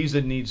 the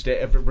season needs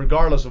to,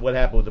 regardless of what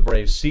happened with the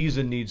Braves,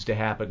 season needs to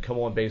happen. Come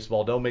on,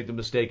 baseball. Don't make the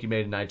mistake you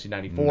made in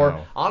 1994.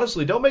 No.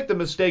 Honestly, don't make the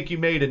mistake you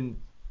made in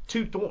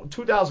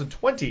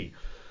 2020.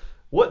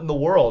 What in the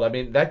world? I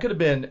mean, that could have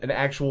been an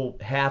actual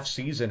half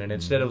season, and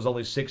instead it was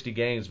only 60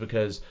 games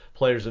because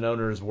players and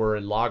owners were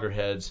in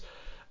loggerheads.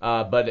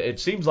 But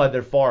it seems like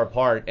they're far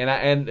apart.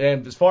 And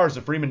as far as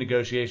the Freeman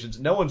negotiations,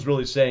 no one's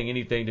really saying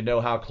anything to know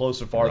how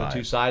close or far the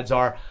two sides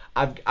are.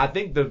 I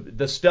think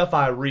the stuff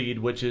I read,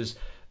 which is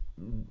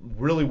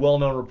really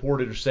well-known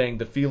reporters are saying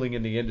the feeling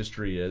in the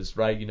industry is,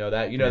 right?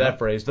 That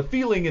phrase. The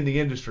feeling in the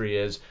industry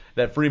is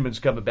that Freeman's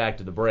coming back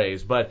to the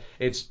Braves, but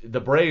it's the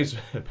Braves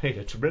made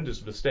a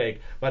tremendous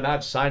mistake by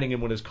not signing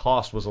him when his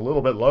cost was a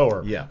little bit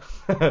lower. Yeah.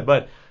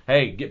 But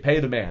hey,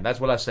 pay the man. That's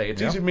what I say.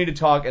 It's easy for me to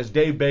talk, as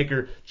Dave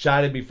Baker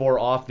chided me for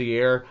off the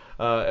air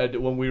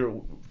when we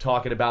were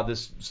talking about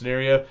this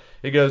scenario.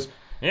 He goes,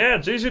 yeah,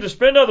 it's easy to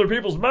spend other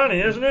people's money,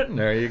 isn't it?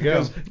 There you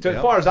go.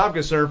 As far as I'm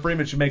concerned,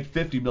 Freeman should make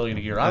 $50 million a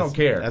year. I don't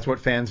care. That's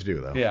what fans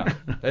do, though. Yeah,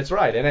 that's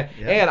right.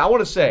 And I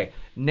want to say,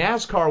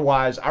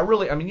 NASCAR-wise,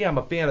 I'm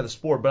a fan of the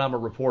sport, but I'm a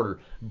reporter.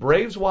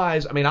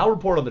 Braves-wise, I'll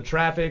report on the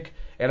traffic,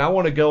 and I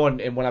want to go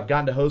and when I've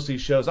gotten to host these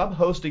shows, I'm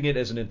hosting it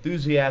as an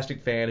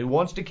enthusiastic fan who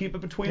wants to keep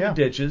it between the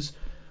ditches.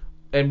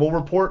 And we'll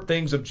report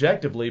things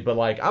objectively, but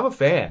I'm a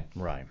fan.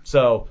 Right.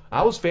 So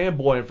I was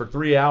fanboying for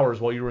 3 hours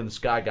while you were in the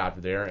Sky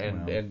Doctor there,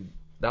 and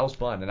that was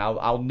fun, and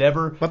I'll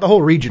never. But the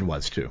whole region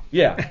was too.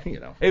 Yeah,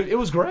 it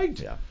was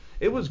great. Yeah,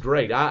 it was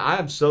great. I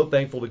am so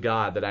thankful to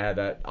God that I had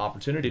that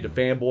opportunity to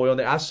fanboy on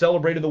there. I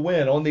celebrated the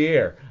win on the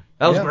air.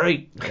 That was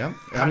great. Yeah,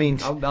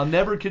 I'll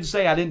never could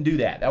say I didn't do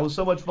that. That was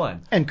so much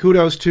fun. And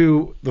kudos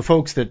to the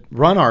folks that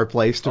run our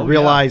place to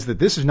realize that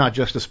this is not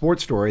just a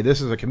sports story.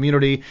 This is a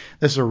community.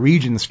 This is a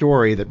region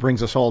story that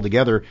brings us all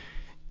together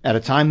at a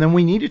time than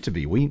we needed to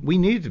be. We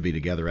needed to be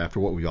together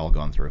after what we've all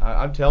gone through.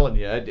 I'm telling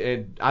you,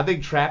 and I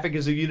think traffic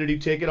is a unity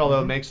ticket,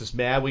 although it makes us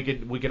mad. We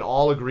can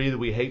all agree that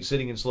we hate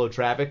sitting in slow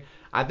traffic.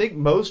 I think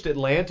most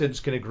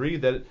Atlantans can agree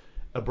that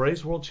a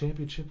Braves World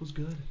Championship was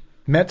good.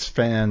 Mets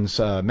friends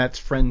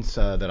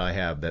that I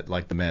have that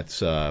like the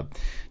Mets, not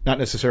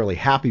necessarily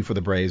happy for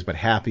the Braves, but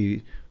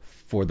happy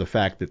for the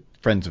fact that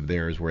friends of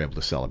theirs were able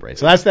to celebrate.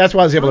 So that's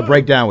why I was able to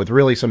break down with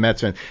really some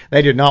Mets fans.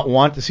 They did not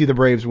want to see the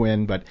Braves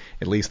win, but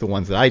at least the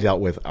ones that I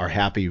dealt with are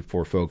happy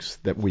for folks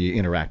that we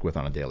interact with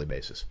on a daily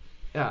basis.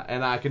 Yeah,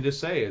 and I can just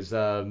say, as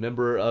a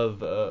member of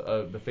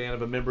the fan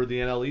of a member of the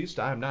NL East,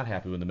 I am not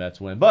happy when the Mets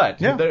win.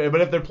 But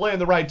if they're playing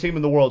the right team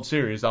in the World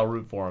Series, I'll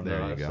root for them.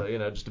 There you go. So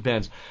it just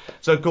depends.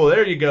 So cool.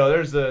 There you go.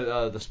 There's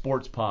the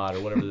sports pod or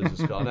whatever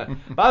this is called. Now,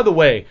 by the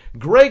way,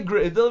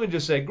 let me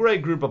just say,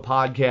 great group of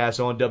podcasts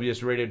on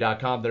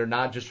WSRadio.com that are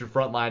not just your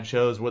frontline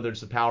shows, whether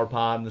it's the Power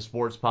Pod and the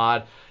Sports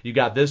Pod. You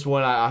got this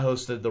one. I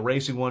hosted the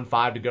Racing One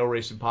 5 to Go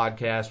Racing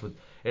podcast with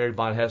Eric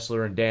Von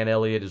Hessler and Dan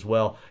Elliott as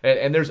well.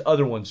 And there's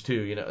other ones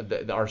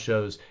too, our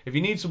shows. If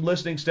you need some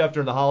listening stuff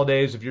during the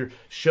holidays, if your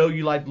show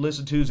you like to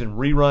listen to is in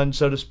rerun,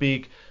 so to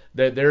speak,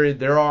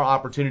 there are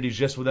opportunities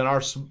just within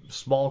our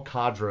small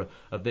cadre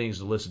of things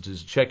to listen to.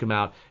 So check them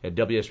out at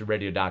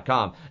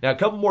WSRadio.com. Now, a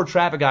couple more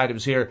traffic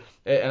items here,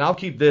 and I'll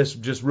keep this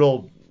just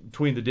real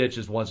between the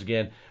ditches once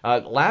again.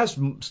 Last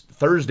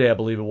Thursday, I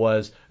believe it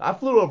was, I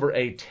flew over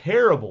a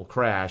terrible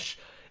crash,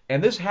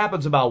 and this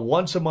happens about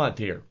once a month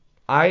here.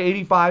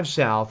 I-85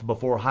 south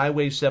before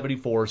Highway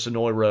 74,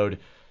 Sonoy Road.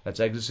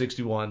 That's exit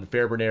 61, the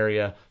Fairburn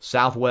area,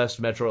 southwest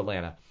Metro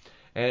Atlanta.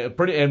 And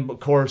of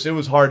course, it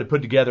was hard to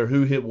put together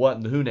who hit what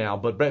and who now.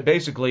 But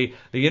basically,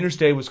 the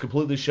interstate was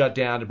completely shut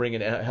down to bring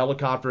a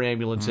helicopter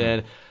ambulance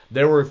in.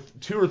 There were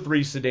 2 or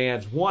 3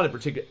 sedans, one in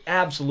particular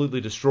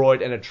absolutely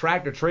destroyed, and a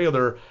tractor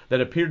trailer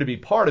that appeared to be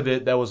part of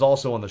it that was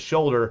also on the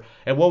shoulder.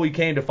 And what we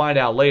came to find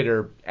out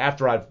later,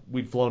 after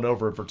we'd flown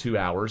over it for 2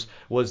 hours,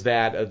 was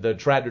that the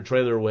tractor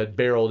trailer had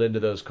barreled into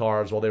those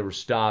cars while they were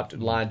stopped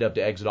and lined up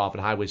to exit off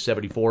at Highway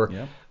 74.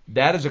 Yep.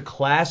 That is a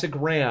classic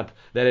ramp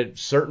that at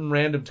certain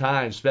random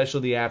times, especially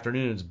in the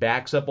afternoons,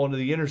 backs up onto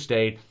the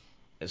interstate.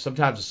 And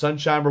sometimes it's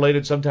sunshine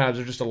related. Sometimes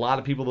there's just a lot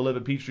of people that live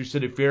in Peachtree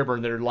City,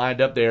 Fairburn that are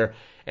lined up there.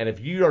 And if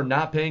you are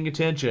not paying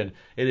attention,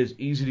 it is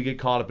easy to get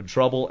caught up in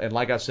trouble. And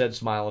like I said,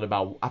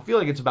 I feel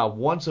like it's about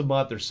once a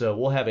month or so,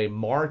 we'll have a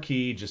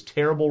marquee, just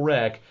terrible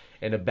wreck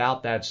in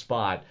about that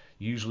spot,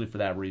 usually for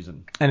that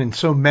reason. And in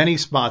so many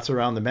spots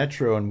around the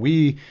metro, and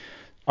we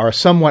are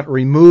somewhat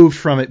removed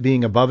from it,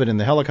 being above it in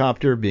the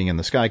helicopter, being in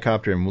the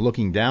skycopter, and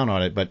looking down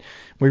on it. But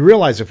we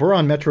realize if we're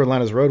on Metro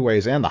Atlanta's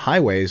roadways and the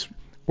highways,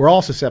 we're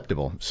all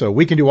susceptible. So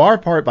we can do our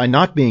part by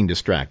not being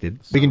distracted.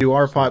 We can do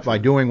our part by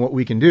doing what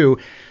we can do.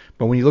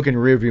 But when you look in the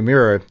rearview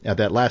mirror at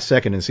that last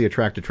second and see a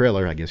tractor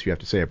trailer, I guess you have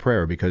to say a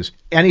prayer, because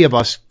any of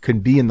us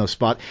could be in those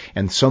spots,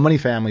 and so many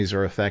families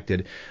are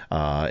affected.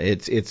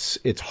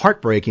 It's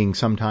heartbreaking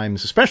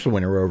sometimes, especially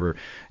when we're over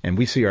and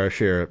we see our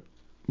share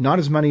not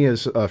as many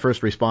as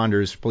first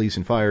responders, police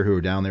and fire who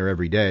are down there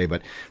every day,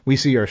 but we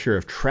see our share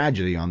of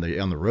tragedy on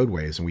the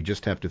roadways, and we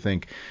just have to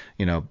think,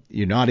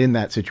 you're not in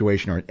that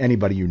situation, or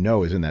anybody you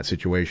know is in that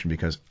situation,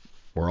 because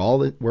we're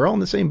all in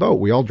the same boat.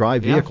 We all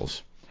drive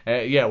vehicles.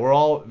 We're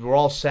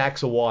all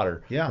sacks of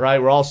water. Yeah.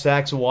 Right. We're all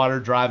sacks of water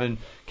driving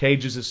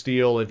cages of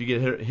steel. If you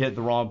get hit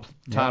the wrong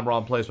time,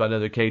 wrong place by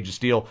another cage of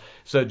steel.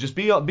 So just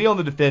be on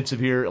the defensive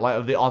here,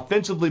 like the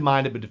offensively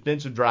minded but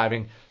defensive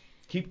driving.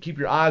 Keep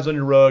your eyes on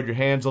your road, your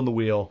hands on the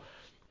wheel,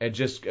 and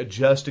just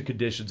adjust to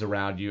conditions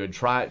around you, and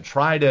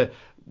try to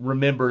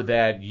remember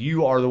that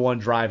you are the one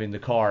driving the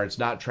car. It's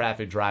not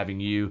traffic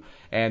driving you.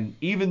 And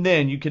even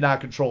then, you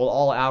cannot control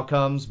all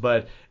outcomes,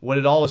 but when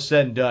it all is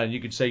said and done,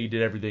 you could say you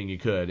did everything you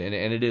could. And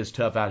it is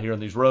tough out here on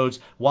these roads.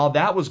 While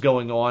that was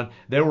going on,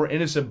 there were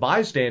innocent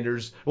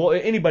bystanders. Well,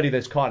 anybody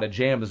that's caught in a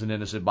jam is an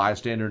innocent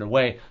bystander in a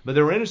way, but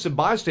there were innocent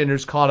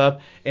bystanders caught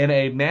up in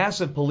a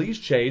massive police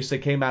chase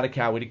that came out of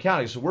Coweta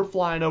County. So we're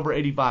flying over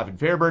 85 in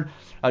Fairburn.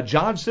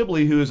 John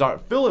Sibley, who is our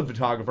fill-in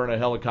photographer in a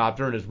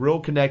helicopter and is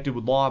real connected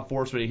with law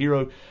enforcement, a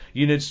hero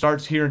unit,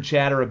 starts hearing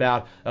chatter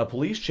about a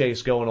police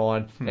chase going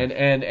on, and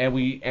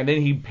then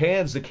he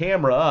pans the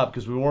camera up,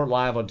 because we weren't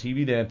live on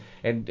TV then,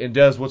 and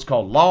does what's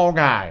called long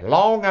eye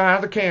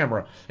the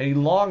camera, and he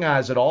long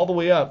eyes it all the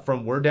way up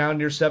from, we're down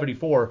near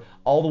 74,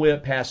 all the way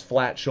up past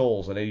Flat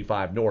Shoals on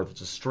 85 North.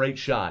 It's a straight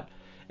shot.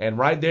 And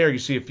right there, you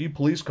see a few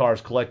police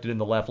cars collected in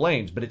the left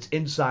lanes, but it's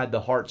inside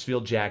the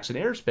Hartsfield-Jackson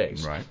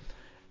airspace. Right.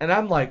 And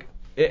I'm like,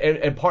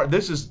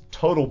 this is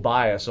total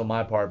bias on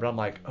my part, but I'm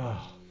like, I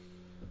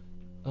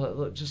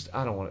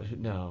don't want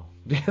to, no.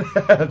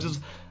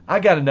 I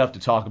got enough to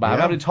talk about.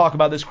 Yeah. I'm going to talk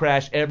about this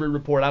crash every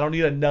report. I don't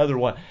need another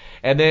one.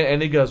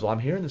 And he goes, well, I'm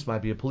hearing this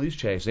might be a police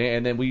chase.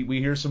 And then we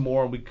hear some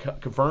more, and we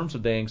confirm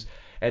some things.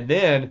 And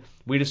then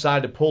we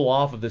decide to pull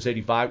off of this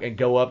 85 and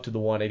go up to the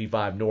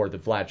 185 north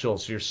at Flat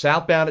Shoals. So you're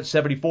southbound at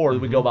 74.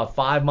 Then we go about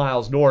 5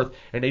 miles north,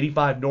 and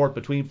 85 north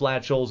between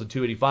Flat Shoals and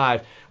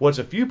 285. Well, it's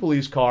a few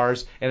police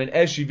cars and an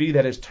SUV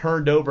that has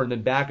turned over and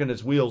then back on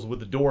its wheels with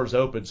the doors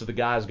open, so the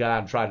guys got out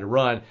and tried to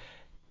run.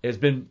 It's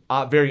been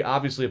very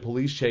obviously a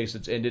police chase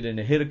that's ended, and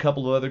it hit a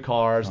couple of other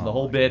cars and the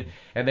whole bit,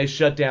 and they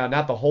shut down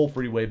not the whole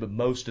freeway but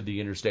most of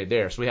the interstate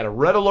there. So we had a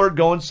red alert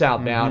going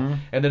southbound,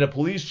 and then a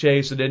police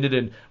chase that ended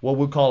in what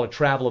we'll call a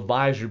travel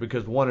advisory,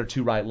 because one or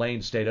two right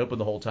lanes stayed open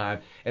the whole time.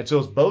 And so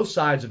it's both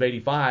sides of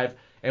 85,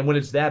 and when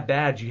it's that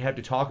bad, you have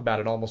to talk about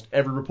it in almost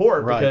every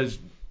report, because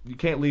you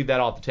can't leave that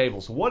off the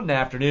table. So one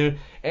afternoon,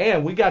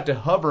 and we got to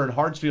hover in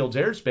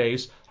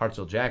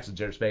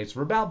Hartsfield-Jackson's airspace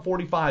for about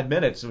 45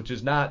 minutes, which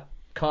is not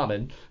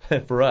common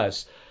for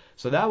us.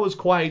 So that was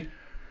quite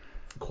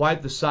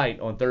the sight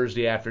on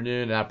Thursday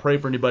afternoon, and I pray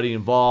for anybody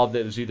involved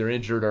that was either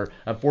injured or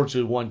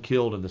unfortunately one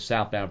killed in the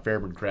southbound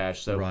Fairburn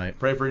crash. So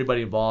pray for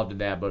anybody involved in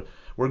that, but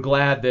we're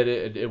glad that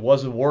it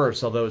wasn't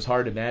worse, although it's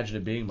hard to imagine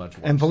it being much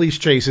worse. And police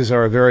chases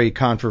are a very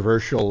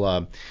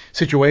controversial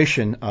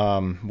situation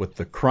with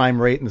the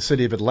crime rate in the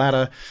city of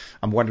Atlanta.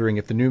 I'm wondering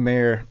if the new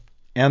mayor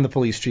and the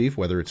police chief,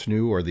 whether it's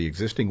new or the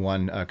existing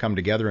one, come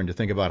together and to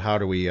think about how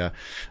do we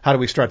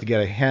start to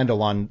get a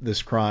handle on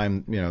this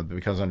crime,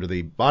 because under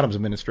the Bottoms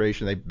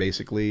administration, they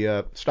basically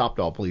stopped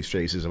all police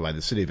chases by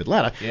the city of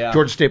Atlanta. Yeah.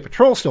 Georgia State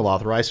Patrol still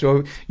authorized,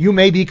 so you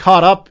may be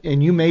caught up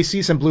and you may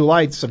see some blue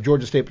lights of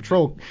Georgia State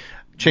Patrol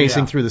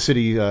chasing through the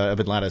city of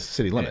Atlanta's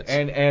city limits.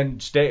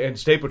 And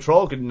State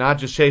Patrol can not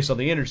just chase on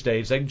the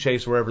interstates, they can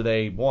chase wherever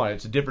they want.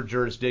 It's a different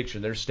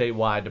jurisdiction. They're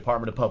statewide,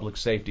 Department of Public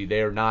Safety.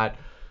 They are not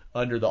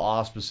under the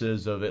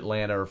auspices of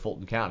Atlanta or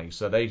Fulton County.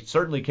 So they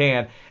certainly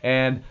can.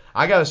 And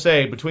I got to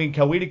say, between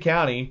Coweta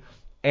County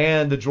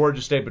and the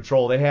Georgia State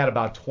Patrol, they had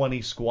about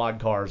 20 squad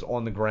cars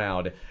on the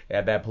ground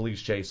at that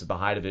police chase at the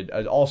height of it.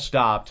 It all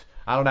stopped.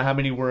 I don't know how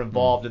many were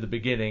involved at the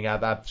beginning.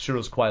 I'm sure it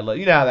was quite late.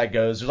 You know how that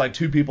goes. There's like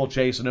 2 people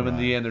chasing them. In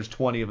the end, there's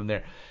 20 of them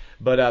there.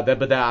 But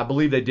I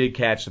believe they did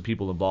catch the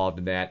people involved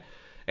in that.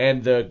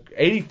 And the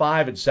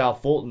 85 at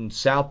South Fulton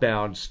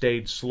southbound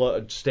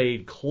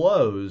stayed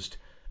closed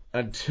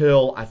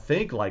until I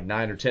think like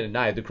 9 or 10 at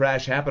night. The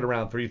crash happened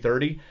around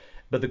 3:30,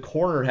 but the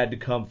corner had to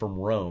come from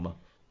Rome.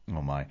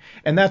 Oh my!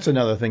 And that's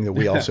another thing that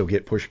we also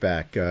get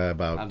pushback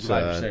about.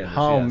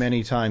 How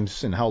many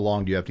times and how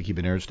long do you have to keep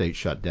an interstate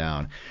shut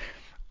down?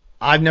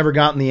 I've never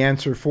gotten the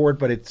answer for it,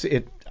 but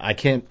I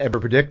can't ever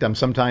predict them.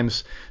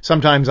 Sometimes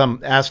I'm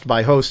asked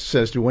by hosts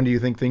as to when do you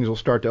think things will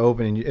start to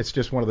open, and it's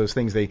just one of those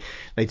things. They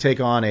take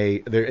on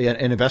an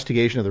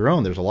investigation of their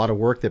own. There's a lot of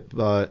work that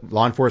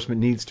law enforcement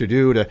needs to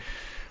do to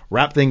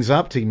wrap things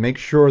up to make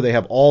sure they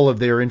have all of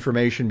their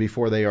information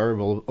before they are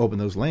able to open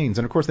those lanes.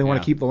 And, of course, they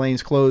want to keep the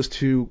lanes closed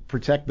to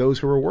protect those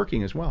who are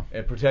working as well.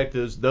 And protect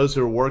those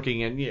who are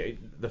working. And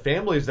the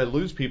families that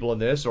lose people in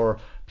this, or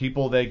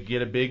people that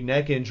get a big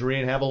neck injury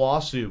and have a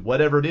lawsuit,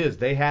 whatever it is,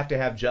 they have to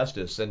have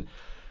justice. And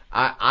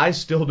I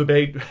still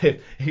debate,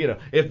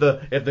 if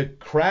the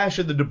crash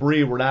and the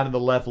debris were not in the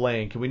left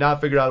lane, can we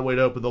not figure out a way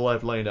to open the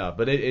left lane up?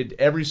 But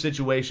every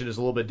situation is a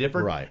little bit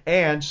different. Right.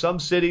 And some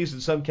cities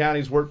and some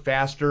counties work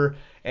faster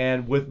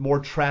and with more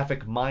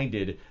traffic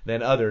minded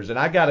than others. And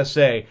I gotta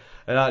say,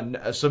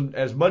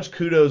 as much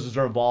kudos as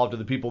are involved to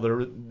the people that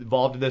are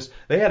involved in this,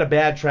 they had a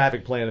bad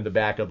traffic plan in the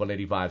backup on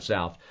 85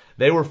 South.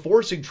 They were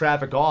forcing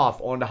traffic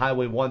off onto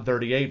Highway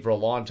 138 for a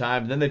long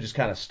time, and then they just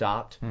kind of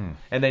stopped.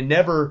 And they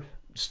never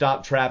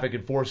stopped traffic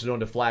and forced it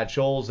onto Flat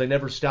Shoals. They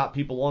never stopped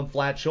people on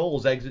Flat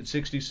Shoals, exit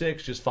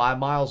 66, just 5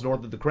 miles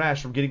north of the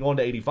crash, from getting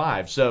onto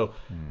 85. So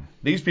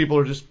these people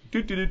are just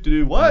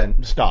what?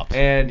 And stopped.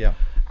 And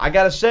I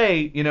gotta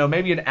say,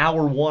 maybe an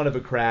hour 1 of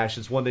a crash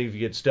is one thing if you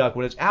get stuck.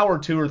 When it's hour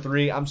 2 or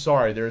 3, I'm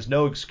sorry, there is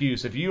no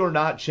excuse. If you are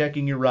not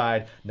checking your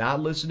ride,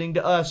 not listening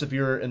to us if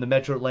you're in the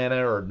Metro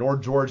Atlanta or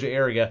North Georgia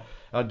area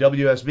on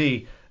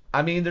WSB,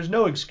 I mean, there's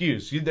no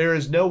excuse. There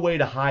is no way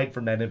to hide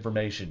from that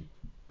information.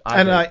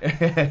 And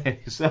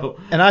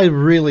I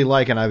really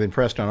like, and I've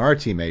impressed on our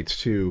teammates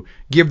to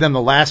give them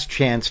the last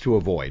chance to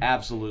avoid.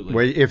 Absolutely.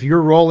 Where if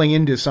you're rolling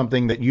into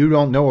something that you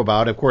don't know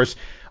about, of course,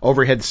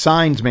 overhead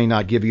signs may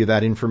not give you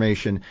that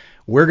information.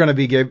 We're going to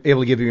be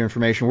able to give you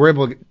information. We're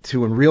able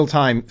to, in real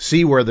time,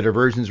 see where the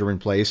diversions are in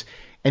place.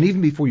 And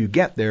even before you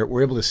get there,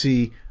 we're able to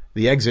see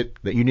the exit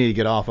that you need to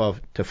get off of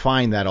to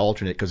find that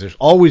alternate, because there's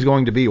always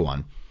going to be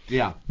one.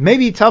 Yeah.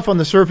 Maybe tough on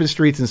the surface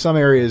streets in some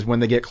areas when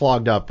they get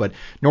clogged up, but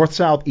north,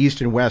 south,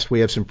 east, and west,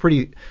 we have some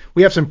pretty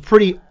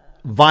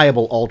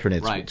viable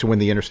alternates to when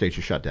the interstates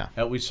are shut down.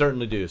 We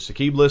certainly do. So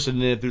keep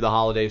listening in through the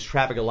holidays.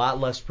 Traffic a lot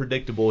less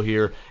predictable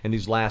here in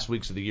these last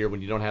weeks of the year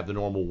when you don't have the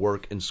normal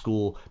work and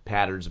school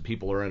patterns and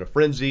people are in a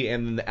frenzy,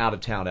 and then the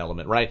out-of-town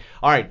element, right?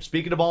 All right,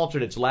 speaking of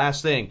alternates,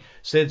 last thing.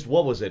 Since,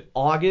 what was it,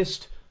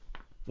 August?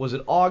 Was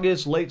it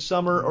August, late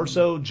summer or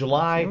so,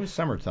 July? It was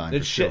summertime, The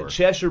for sure.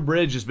 Cheshire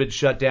Bridge has been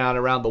shut down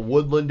around the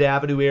Woodland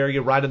Avenue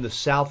area, right in the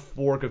South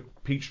Fork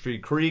of Peachtree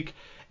Creek.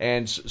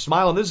 And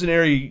Smilin, this is an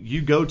area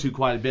you go to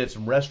quite a bit,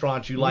 some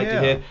restaurants you like to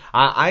hit.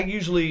 I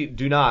usually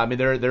do not. I mean,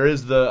 there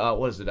is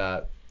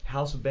the,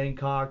 House of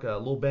Bangkok,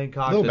 Little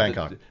Bangkok.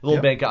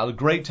 Bangkok, a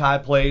great Thai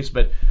place,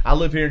 but I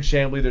live here in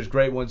Chamblee. There's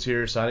great ones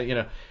here. So,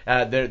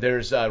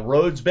 there's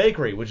Rhodes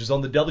Bakery, which is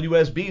on the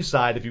WSB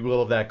side, if you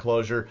will, of that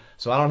closure.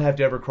 So I don't have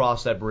to ever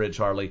cross that bridge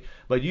hardly.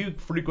 But you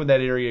frequent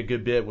that area a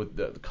good bit with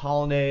the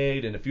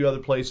Colonnade and a few other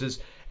places,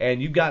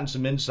 and you've gotten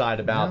some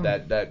insight about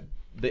that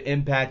the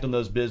impact on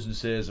those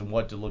businesses and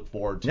what to look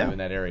forward to in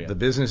that area. The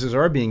businesses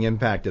are being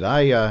impacted.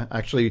 I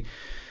actually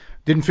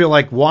didn't feel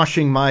like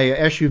washing my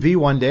SUV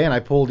one day, and I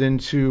pulled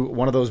into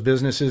one of those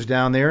businesses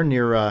down there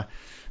near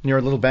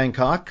Little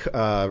Bangkok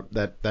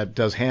that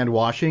does hand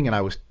washing, and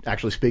I was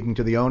actually speaking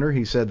to the owner.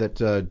 He said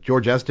that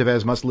George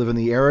Estevez must live in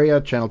the area,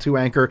 Channel 2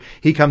 anchor.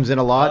 He comes in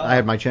a lot. I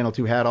had my Channel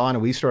 2 hat on,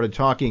 and we started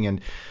talking,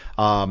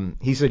 and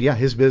he said,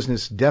 his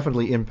business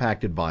definitely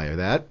impacted by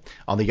that.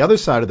 On the other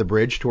side of the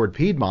bridge toward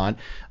Piedmont,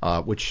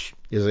 which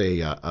is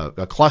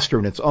a cluster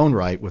in its own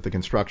right with the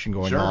construction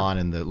going on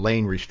and the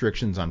lane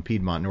restrictions on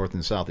Piedmont North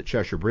and South at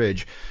Cheshire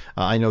Bridge.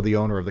 I know the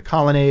owner of the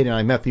Colonnade, and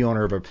I met the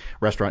owner of a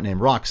restaurant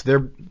named Rock's. They're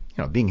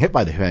being hit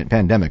by the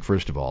pandemic,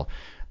 first of all.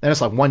 Then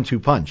it's like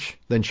 1-2 punch.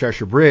 Then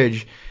Cheshire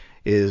Bridge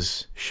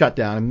is shut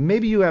down. And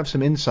maybe you have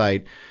some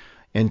insight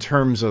in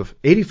terms of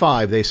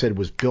 85, they said,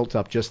 was built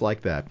up just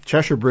like that.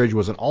 Cheshire Bridge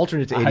was an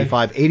alternate to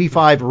 85.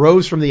 85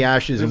 rose from the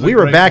ashes, and we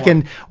were back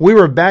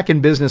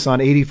in business on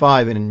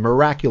 85 in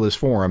miraculous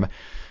form.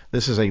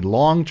 This is a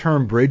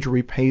long-term bridge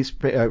replacing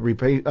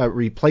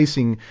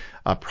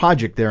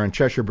project there on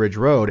Cheshire Bridge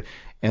Road,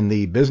 and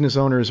the business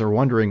owners are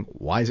wondering,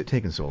 why is it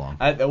taking so long?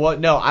 I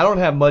don't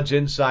have much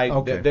insight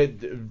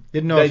that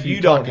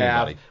you don't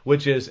have,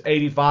 which is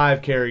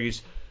 85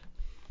 carries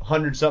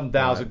 100-something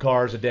thousand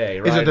cars a day,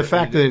 right? Is it the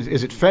fact that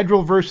is it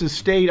federal versus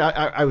state?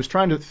 I was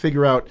trying to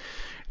figure out.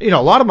 A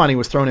lot of money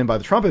was thrown in by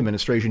the Trump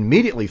administration,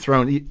 immediately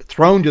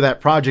thrown to that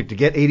project to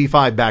get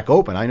 85 back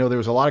open. I know there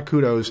was a lot of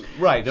kudos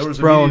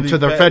thrown to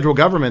the federal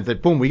government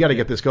that, boom, we got to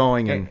get this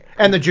going.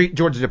 And the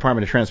Georgia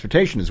Department of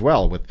Transportation as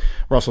well with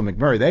Russell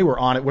McMurray. They were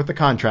on it with the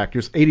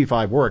contractors.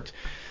 85 worked.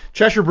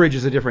 Cheshire Bridge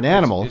is a different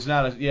animal.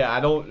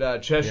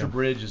 Cheshire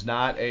Bridge is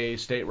not a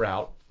state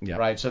route. Yeah.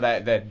 Right, so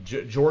that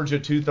Georgia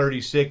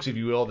 236, if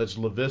you will, that's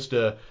La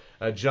Vista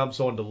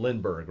jumps onto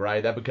Lindbergh,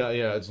 right? That becomes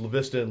it's La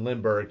Vista and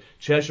Lindbergh.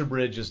 Cheshire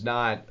Bridge is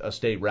not a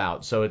state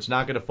route, so it's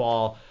not going to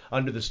fall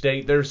under the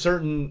state. There are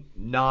certain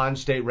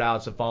non-state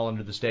routes that fall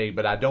under the state,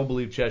 but I don't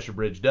believe Cheshire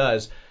Bridge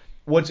does.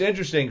 What's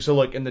interesting, so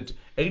look, in the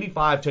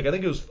 85 took, I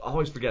think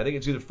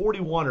it's either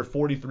 41 or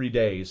 43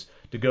 days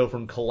to go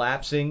from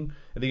collapsing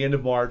at the end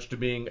of March to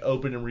being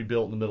open and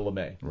rebuilt in the middle of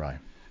May. Right.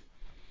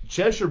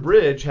 Cheshire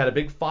Bridge had a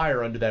big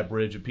fire under that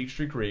bridge at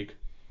Peachtree Creek.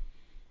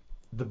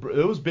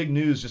 It was big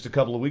news just a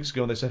couple of weeks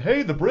ago, and they said,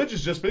 hey, the bridge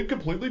has just been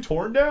completely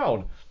torn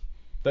down.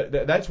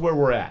 That's where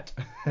we're at.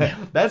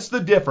 That's the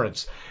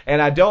difference.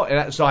 And I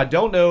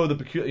don't know the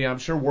peculiar. I'm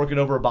sure working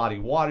over a body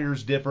of water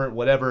is different,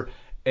 whatever.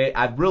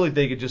 I really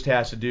think it just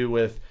has to do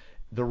with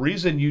the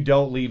reason you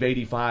don't leave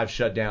 85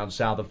 shut down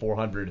south of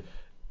 400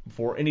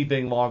 for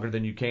anything longer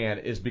than you can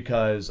is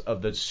because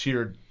of the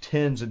sheer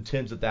tens and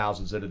tens of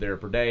thousands that are there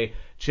per day.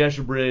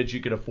 Cheshire Bridge,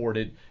 you can afford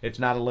it. It's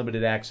not a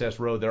limited access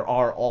road. There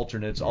are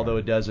alternates, although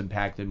it does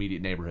impact the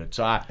immediate neighborhood.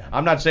 So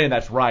I'm not saying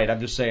that's right. I'm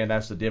just saying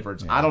that's the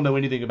difference. I don't know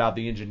anything about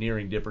the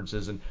engineering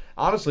differences. And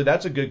honestly,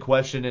 that's a good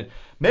question. And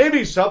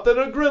maybe something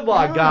a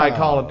gridlock guy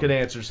column can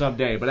answer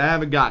someday, but I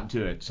haven't gotten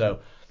to it. So.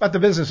 But the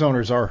business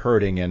owners are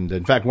hurting, and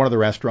in fact, one of the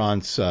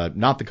restaurants,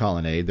 not the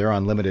Colonnade, they're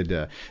on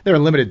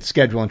limited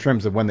schedule in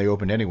terms of when they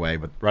opened anyway.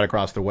 But right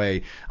across the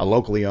way, a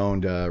locally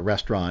owned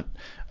restaurant,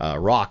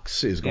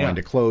 Rocks, is going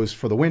to close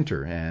for the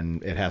winter,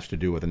 and it has to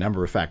do with a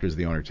number of factors.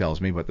 The owner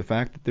tells me, but the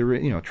fact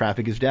that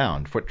traffic is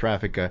down, foot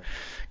traffic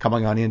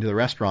coming on into the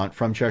restaurant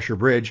from Cheshire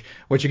Bridge,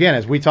 which again,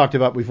 as we talked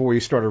about before we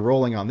started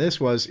rolling on this,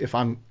 was if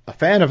I'm a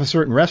fan of a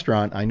certain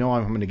restaurant, I know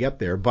I'm going to get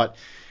there, but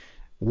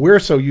we're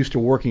so used to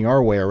working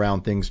our way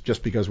around things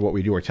just because of what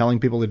we do or telling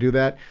people to do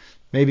that.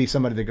 Maybe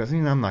somebody that goes,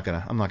 I'm not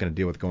gonna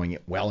deal with going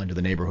well into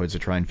the neighborhoods to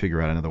try and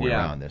figure out another way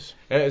around this.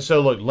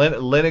 So look,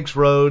 Lennox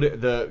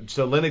Road,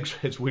 Lennox,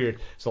 it's weird.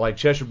 So like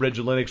Cheshire Bridge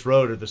and Lennox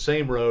Road are the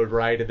same road,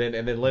 right?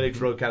 And then Lennox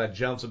Road kind of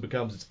jumps and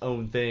becomes its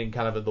own thing,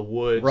 kind of in the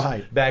woods,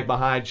 right, back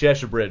behind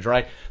Cheshire Bridge,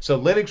 right? So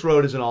Lennox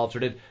Road is an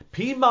alternate.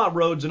 Piedmont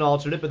Road's an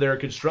alternate, but there are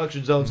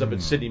construction zones up in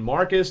Sidney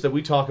Marcus that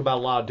we talk about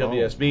a lot at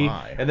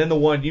WSB. And then the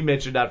one you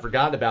mentioned I'd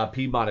forgotten about,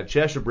 Piedmont at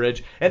Cheshire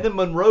Bridge. And then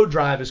Monroe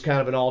Drive is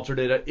kind of an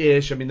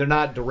alternate-ish. I mean, they're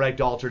not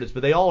direct alternates, but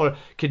they all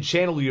can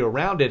channel you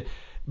around it.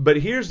 But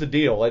here's the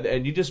deal,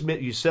 and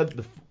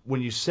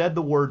when you said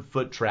the word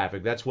foot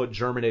traffic, that's what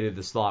germinated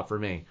this thought for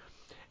me,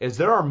 is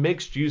there are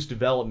mixed-use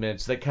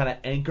developments that kind of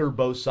anchor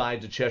both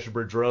sides of Cheshire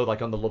Bridge Road,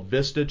 like on the La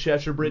Vista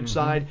Cheshire Bridge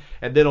side,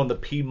 and then on the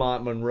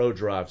Piedmont Monroe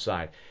Drive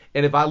side.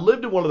 And if I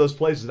lived in one of those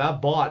places and I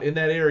bought in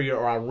that area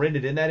or I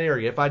rented in that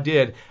area, if I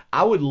did,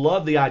 I would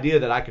love the idea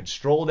that I could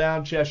stroll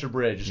down Cheshire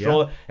Bridge,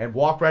 and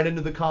walk right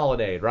into the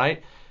Colonnade,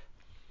 right?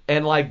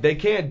 And like they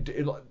can't,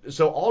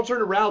 so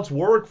alternate routes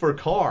work for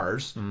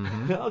cars.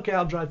 Okay,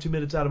 I'll drive 2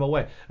 minutes out of my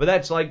way. But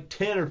that's like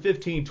 10 or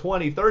 15,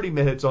 20, 30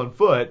 minutes on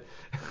foot.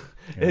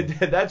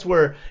 That's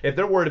where, if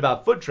they're worried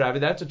about foot traffic,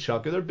 that's a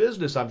chunk of their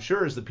business, I'm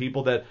sure, is the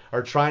people that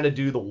are trying to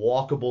do the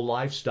walkable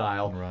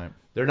lifestyle. Right.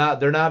 They're not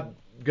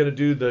going to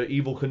do the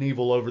Evel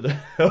Knievel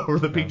over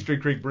the Peachtree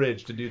Creek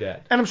Bridge to do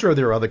that. And I'm sure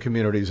there are other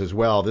communities as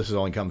well. This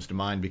only comes to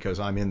mind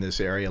because I'm in this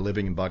area,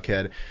 living in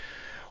Buckhead,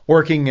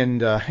 working in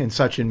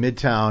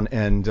Midtown,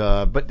 and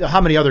but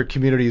how many other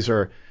communities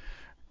are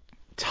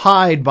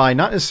tied by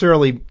not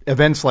necessarily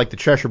events like the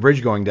Cheshire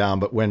Bridge going down,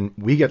 but when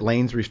we get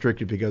lanes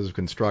restricted because of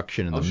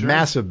construction and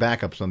massive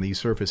backups on these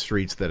surface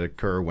streets that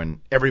occur when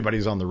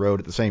everybody's on the road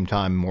at the same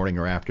time, morning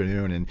or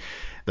afternoon, and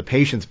the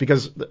patience,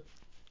 because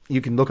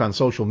you can look on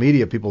social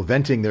media, people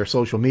venting their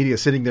social media,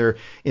 sitting there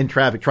in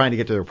traffic, trying to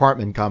get to their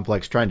apartment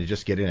complex, trying to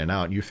just get in and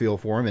out, and you feel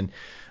for them. And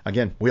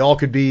again, we all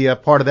could be a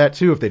part of that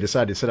too if they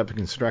decide to set up a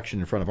construction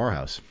in front of our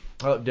house.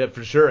 Oh,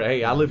 for sure.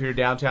 Hey, I live here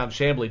downtown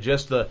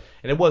Chamblee.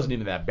 And it wasn't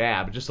even that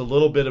bad, but just a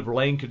little bit of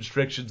lane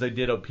constrictions they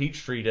did on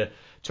Peachtree to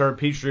turn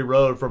Peachtree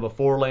Road from a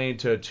 4-lane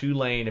to a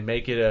 2-lane and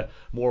make it a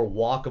more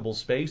walkable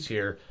space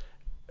here.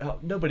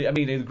 Nobody, I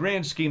mean, in the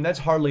grand scheme, that's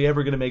hardly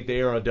ever going to make the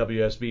air on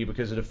WSB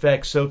because it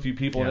affects so few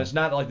people, and it's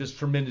not like this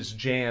tremendous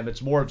jam.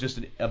 It's more of just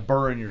a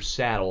burr in your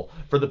saddle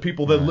for the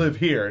people that live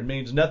here. It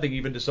means nothing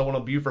even to someone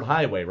on Buford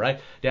Highway, right,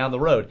 down the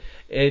road.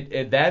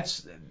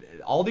 That's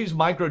all these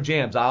micro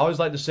jams. I always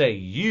like to say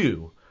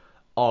you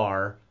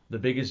are the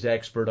biggest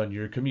expert on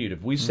your commute.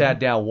 If we sat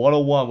down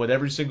one-on-one with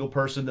every single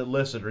person that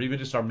listened, or even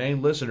just our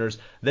main listeners,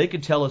 they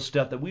could tell us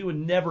stuff that we would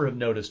never have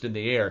noticed in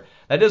the air.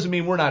 That doesn't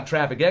mean we're not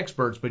traffic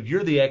experts, but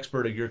you're the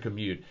expert of your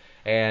commute.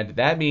 And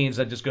that means,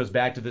 that just goes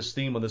back to this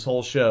theme on this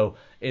whole show,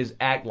 is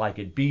act like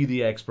it. Be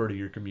the expert of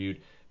your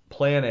commute.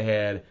 Plan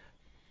ahead.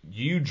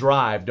 You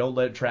drive. Don't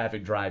let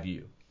traffic drive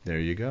you. There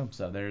you go.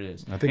 So there it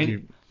is. I think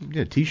you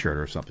did a T-shirt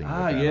or something.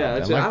 Yeah. I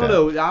don't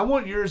know. I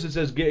want yours that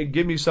says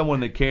 "Give me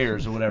someone that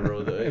cares" or whatever.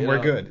 We're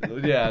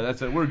good. Yeah,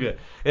 that's it. We're good.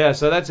 Yeah,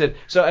 so that's it.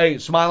 So hey,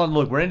 Smilin,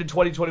 look, we're into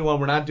 2021.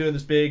 We're not doing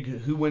this big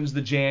who wins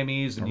the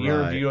jammies and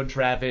year review on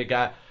traffic.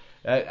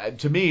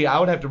 To me, I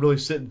would have to really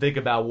sit and think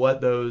about what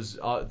those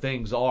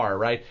things are,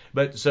 right?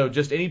 But so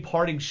just any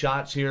parting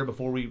shots here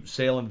before we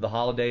sail into the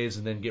holidays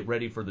and then get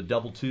ready for the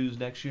double twos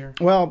next year?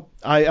 Well,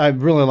 I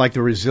really like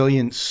the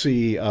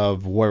resiliency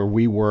of where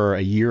we were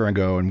a year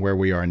ago and where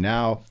we are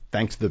now,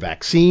 thanks to the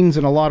vaccines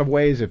in a lot of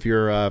ways. If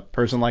you're a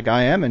person like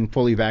I am and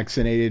fully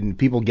vaccinated and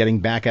people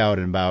getting back out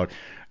and about,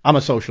 I'm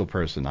a social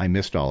person. I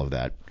missed all of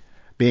that.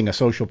 Being a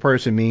social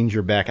person means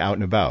you're back out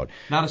and about.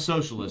 Not a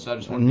socialist. I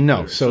just want to be clear.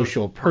 No,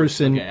 social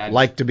person,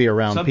 like to be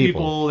around some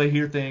people. Some people, they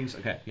hear things.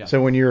 Okay, yeah.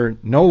 So when you're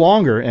no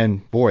longer,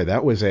 and boy,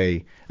 that was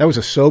a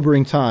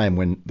sobering time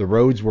when the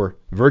roads were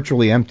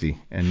virtually empty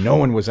and no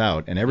one was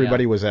out and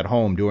everybody was at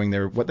home doing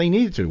what they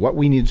needed to, what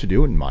we needed to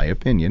do, in my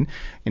opinion.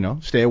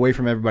 Stay away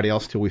from everybody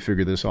else till we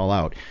figure this all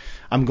out.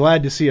 I'm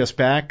glad to see us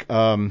back.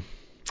 A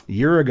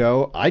year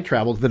ago, I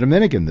traveled to the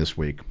Dominican this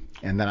week.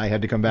 And then I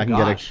had to come back and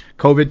get a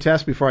COVID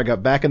test before I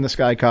got back in the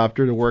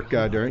Skycopter to work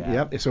during.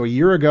 Yep. So a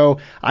year ago,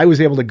 I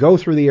was able to go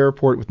through the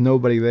airport with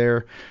nobody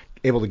there,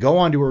 able to go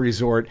onto a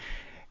resort,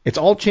 It's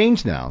all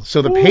changed now.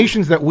 So the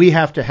patience that we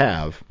have to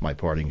have, my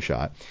parting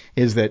shot,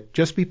 is that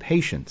just be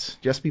patient.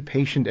 Just be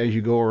patient as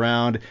you go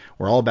around.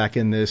 We're all back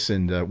in this,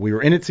 and we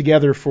were in it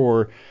together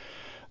for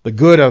the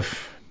good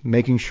of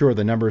making sure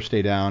the numbers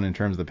stay down in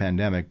terms of the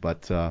pandemic.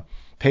 But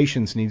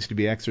patience needs to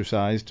be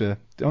exercised.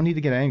 Don't need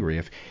to get angry.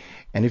 If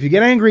you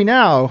get angry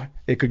now,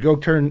 it could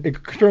turn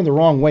the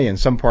wrong way in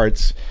some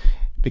parts,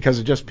 because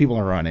of just people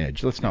are on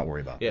edge. Let's not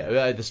worry about that.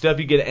 Yeah, the stuff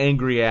you get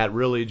angry at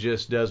really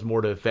just does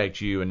more to affect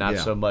you and not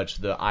so much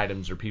the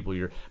items or people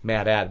you're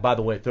mad at. By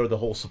the way, throw the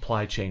whole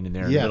supply chain in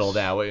there in the middle of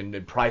that,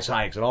 and price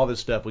hikes and all this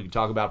stuff we can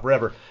talk about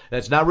forever.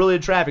 That's not really a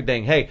traffic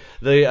thing. Hey,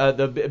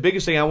 the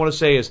biggest thing I want to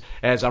say is,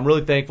 as I'm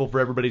really thankful for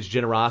everybody's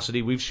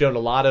generosity. We've shown a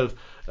lot of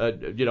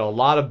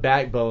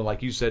backbone,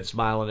 like you said,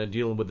 Smilin, and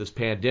dealing with this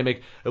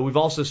pandemic. We've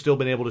also still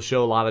been able to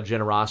show a lot of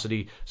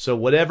generosity. So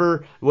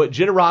what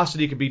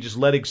generosity could be, just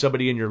letting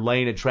somebody in your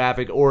lane in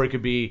traffic, or it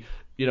could be,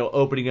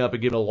 opening up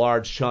and giving a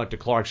large chunk to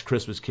Clark's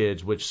Christmas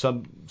Kids, which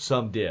some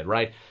did,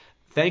 right?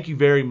 Thank you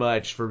very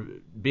much for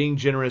being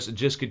generous, and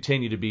just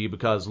continue to be,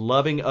 because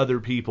loving other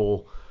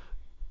people,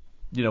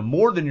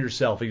 more than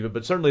yourself even,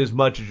 but certainly as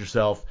much as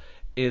yourself,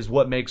 is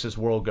what makes this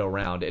world go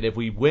round. And if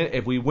we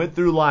went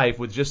through life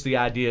with just the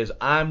idea is,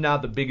 I'm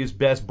not the biggest,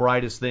 best,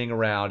 brightest thing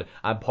around,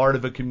 I'm part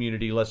of a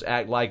community, let's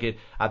act like it,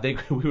 I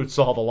think we would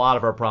solve a lot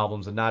of our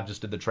problems, and not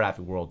just in the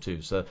traffic world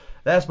too. So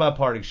that's my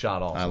parting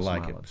shot also. I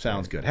like it.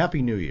 Sounds good.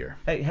 Happy New Year.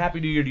 Hey, Happy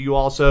New Year to you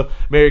also.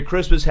 Merry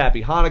Christmas,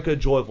 Happy Hanukkah,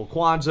 Joyful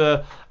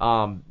Kwanzaa,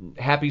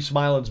 Happy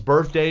Smilin's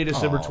birthday,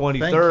 December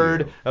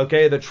 23rd.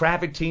 Okay, the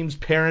traffic team's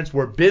parents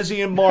were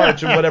busy in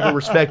March in whatever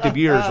respective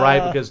years,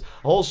 right? Because a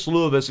whole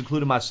slew of us,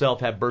 including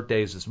myself, have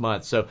birthdays this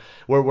month. So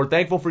we're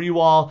thankful for you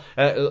all.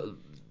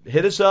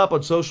 Hit us up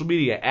on social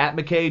media at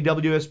McKay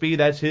WSB.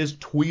 That's his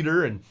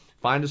tweeter, and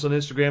find us on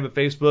Instagram and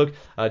Facebook.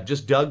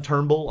 Just Doug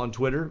Turnbull on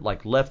Twitter,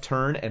 like left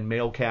turn and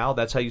male cow.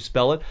 That's how you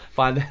spell it.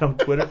 Find that on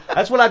Twitter.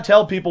 That's what I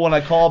tell people when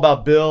I call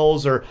about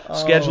bills or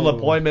schedule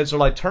appointments, or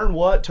like, turn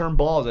what? Turn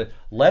balls.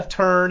 Left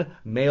turn,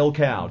 male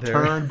cow.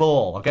 Turn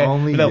bull. Okay.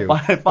 Only you.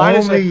 Find only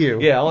us,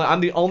 you. Yeah, I'm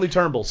the only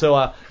Turnbull.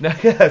 So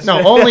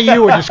no, only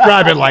you would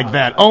describe it like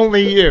that.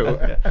 Only you.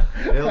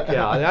 Male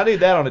cow. I need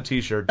that on a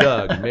T-shirt.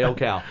 Doug, male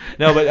cow.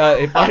 No,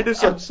 but find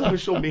us on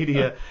social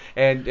media,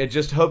 and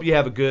just hope you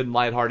have a good and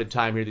lighthearted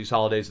time here these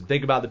holidays, and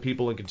think about the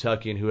people in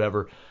Kentucky and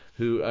whoever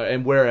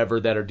and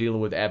wherever that are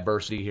dealing with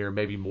adversity here,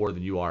 maybe more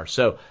than you are.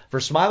 So for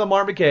Smilin'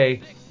 Mark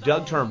McKay,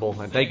 Doug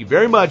Turnbull, and thank you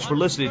very much for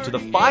listening to the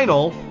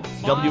final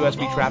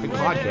WSB Traffic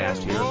Podcast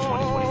here in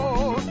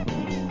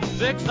 2021.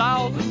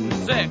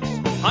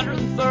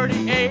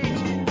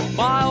 6,638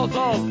 miles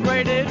of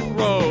graded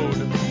road.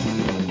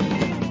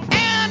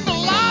 And a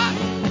lot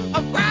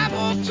of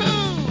gravel too.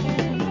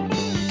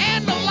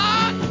 And a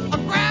lot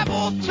of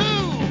gravel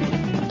too.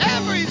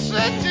 Every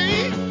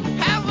city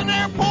has an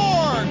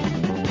airport.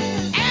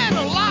 And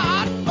a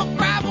lot of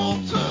gravel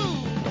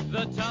too.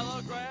 The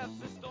telegraph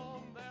system,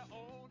 their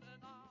own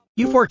and on.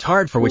 You've worked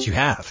hard for what you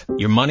have.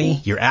 Your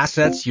money, your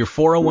assets, your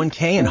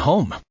 401k, and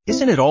home.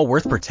 Isn't it all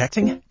worth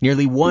protecting?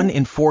 Nearly 1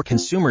 in 4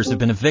 consumers have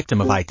been a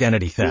victim of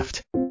identity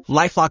theft.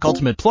 LifeLock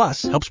Ultimate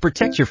Plus helps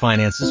protect your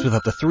finances with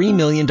up to $3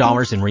 million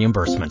in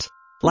reimbursement.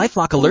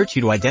 LifeLock alerts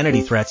you to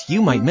identity threats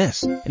you might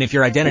miss. And if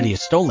your identity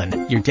is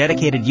stolen, your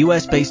dedicated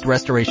U.S.-based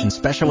restoration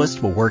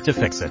specialist will work to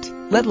fix it.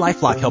 Let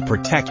LifeLock help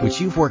protect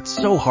what you've worked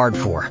so hard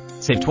for.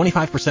 Save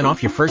 25%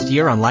 off your first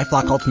year on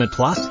LifeLock Ultimate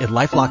Plus at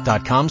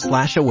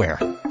LifeLock.com/aware.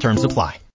 Terms apply.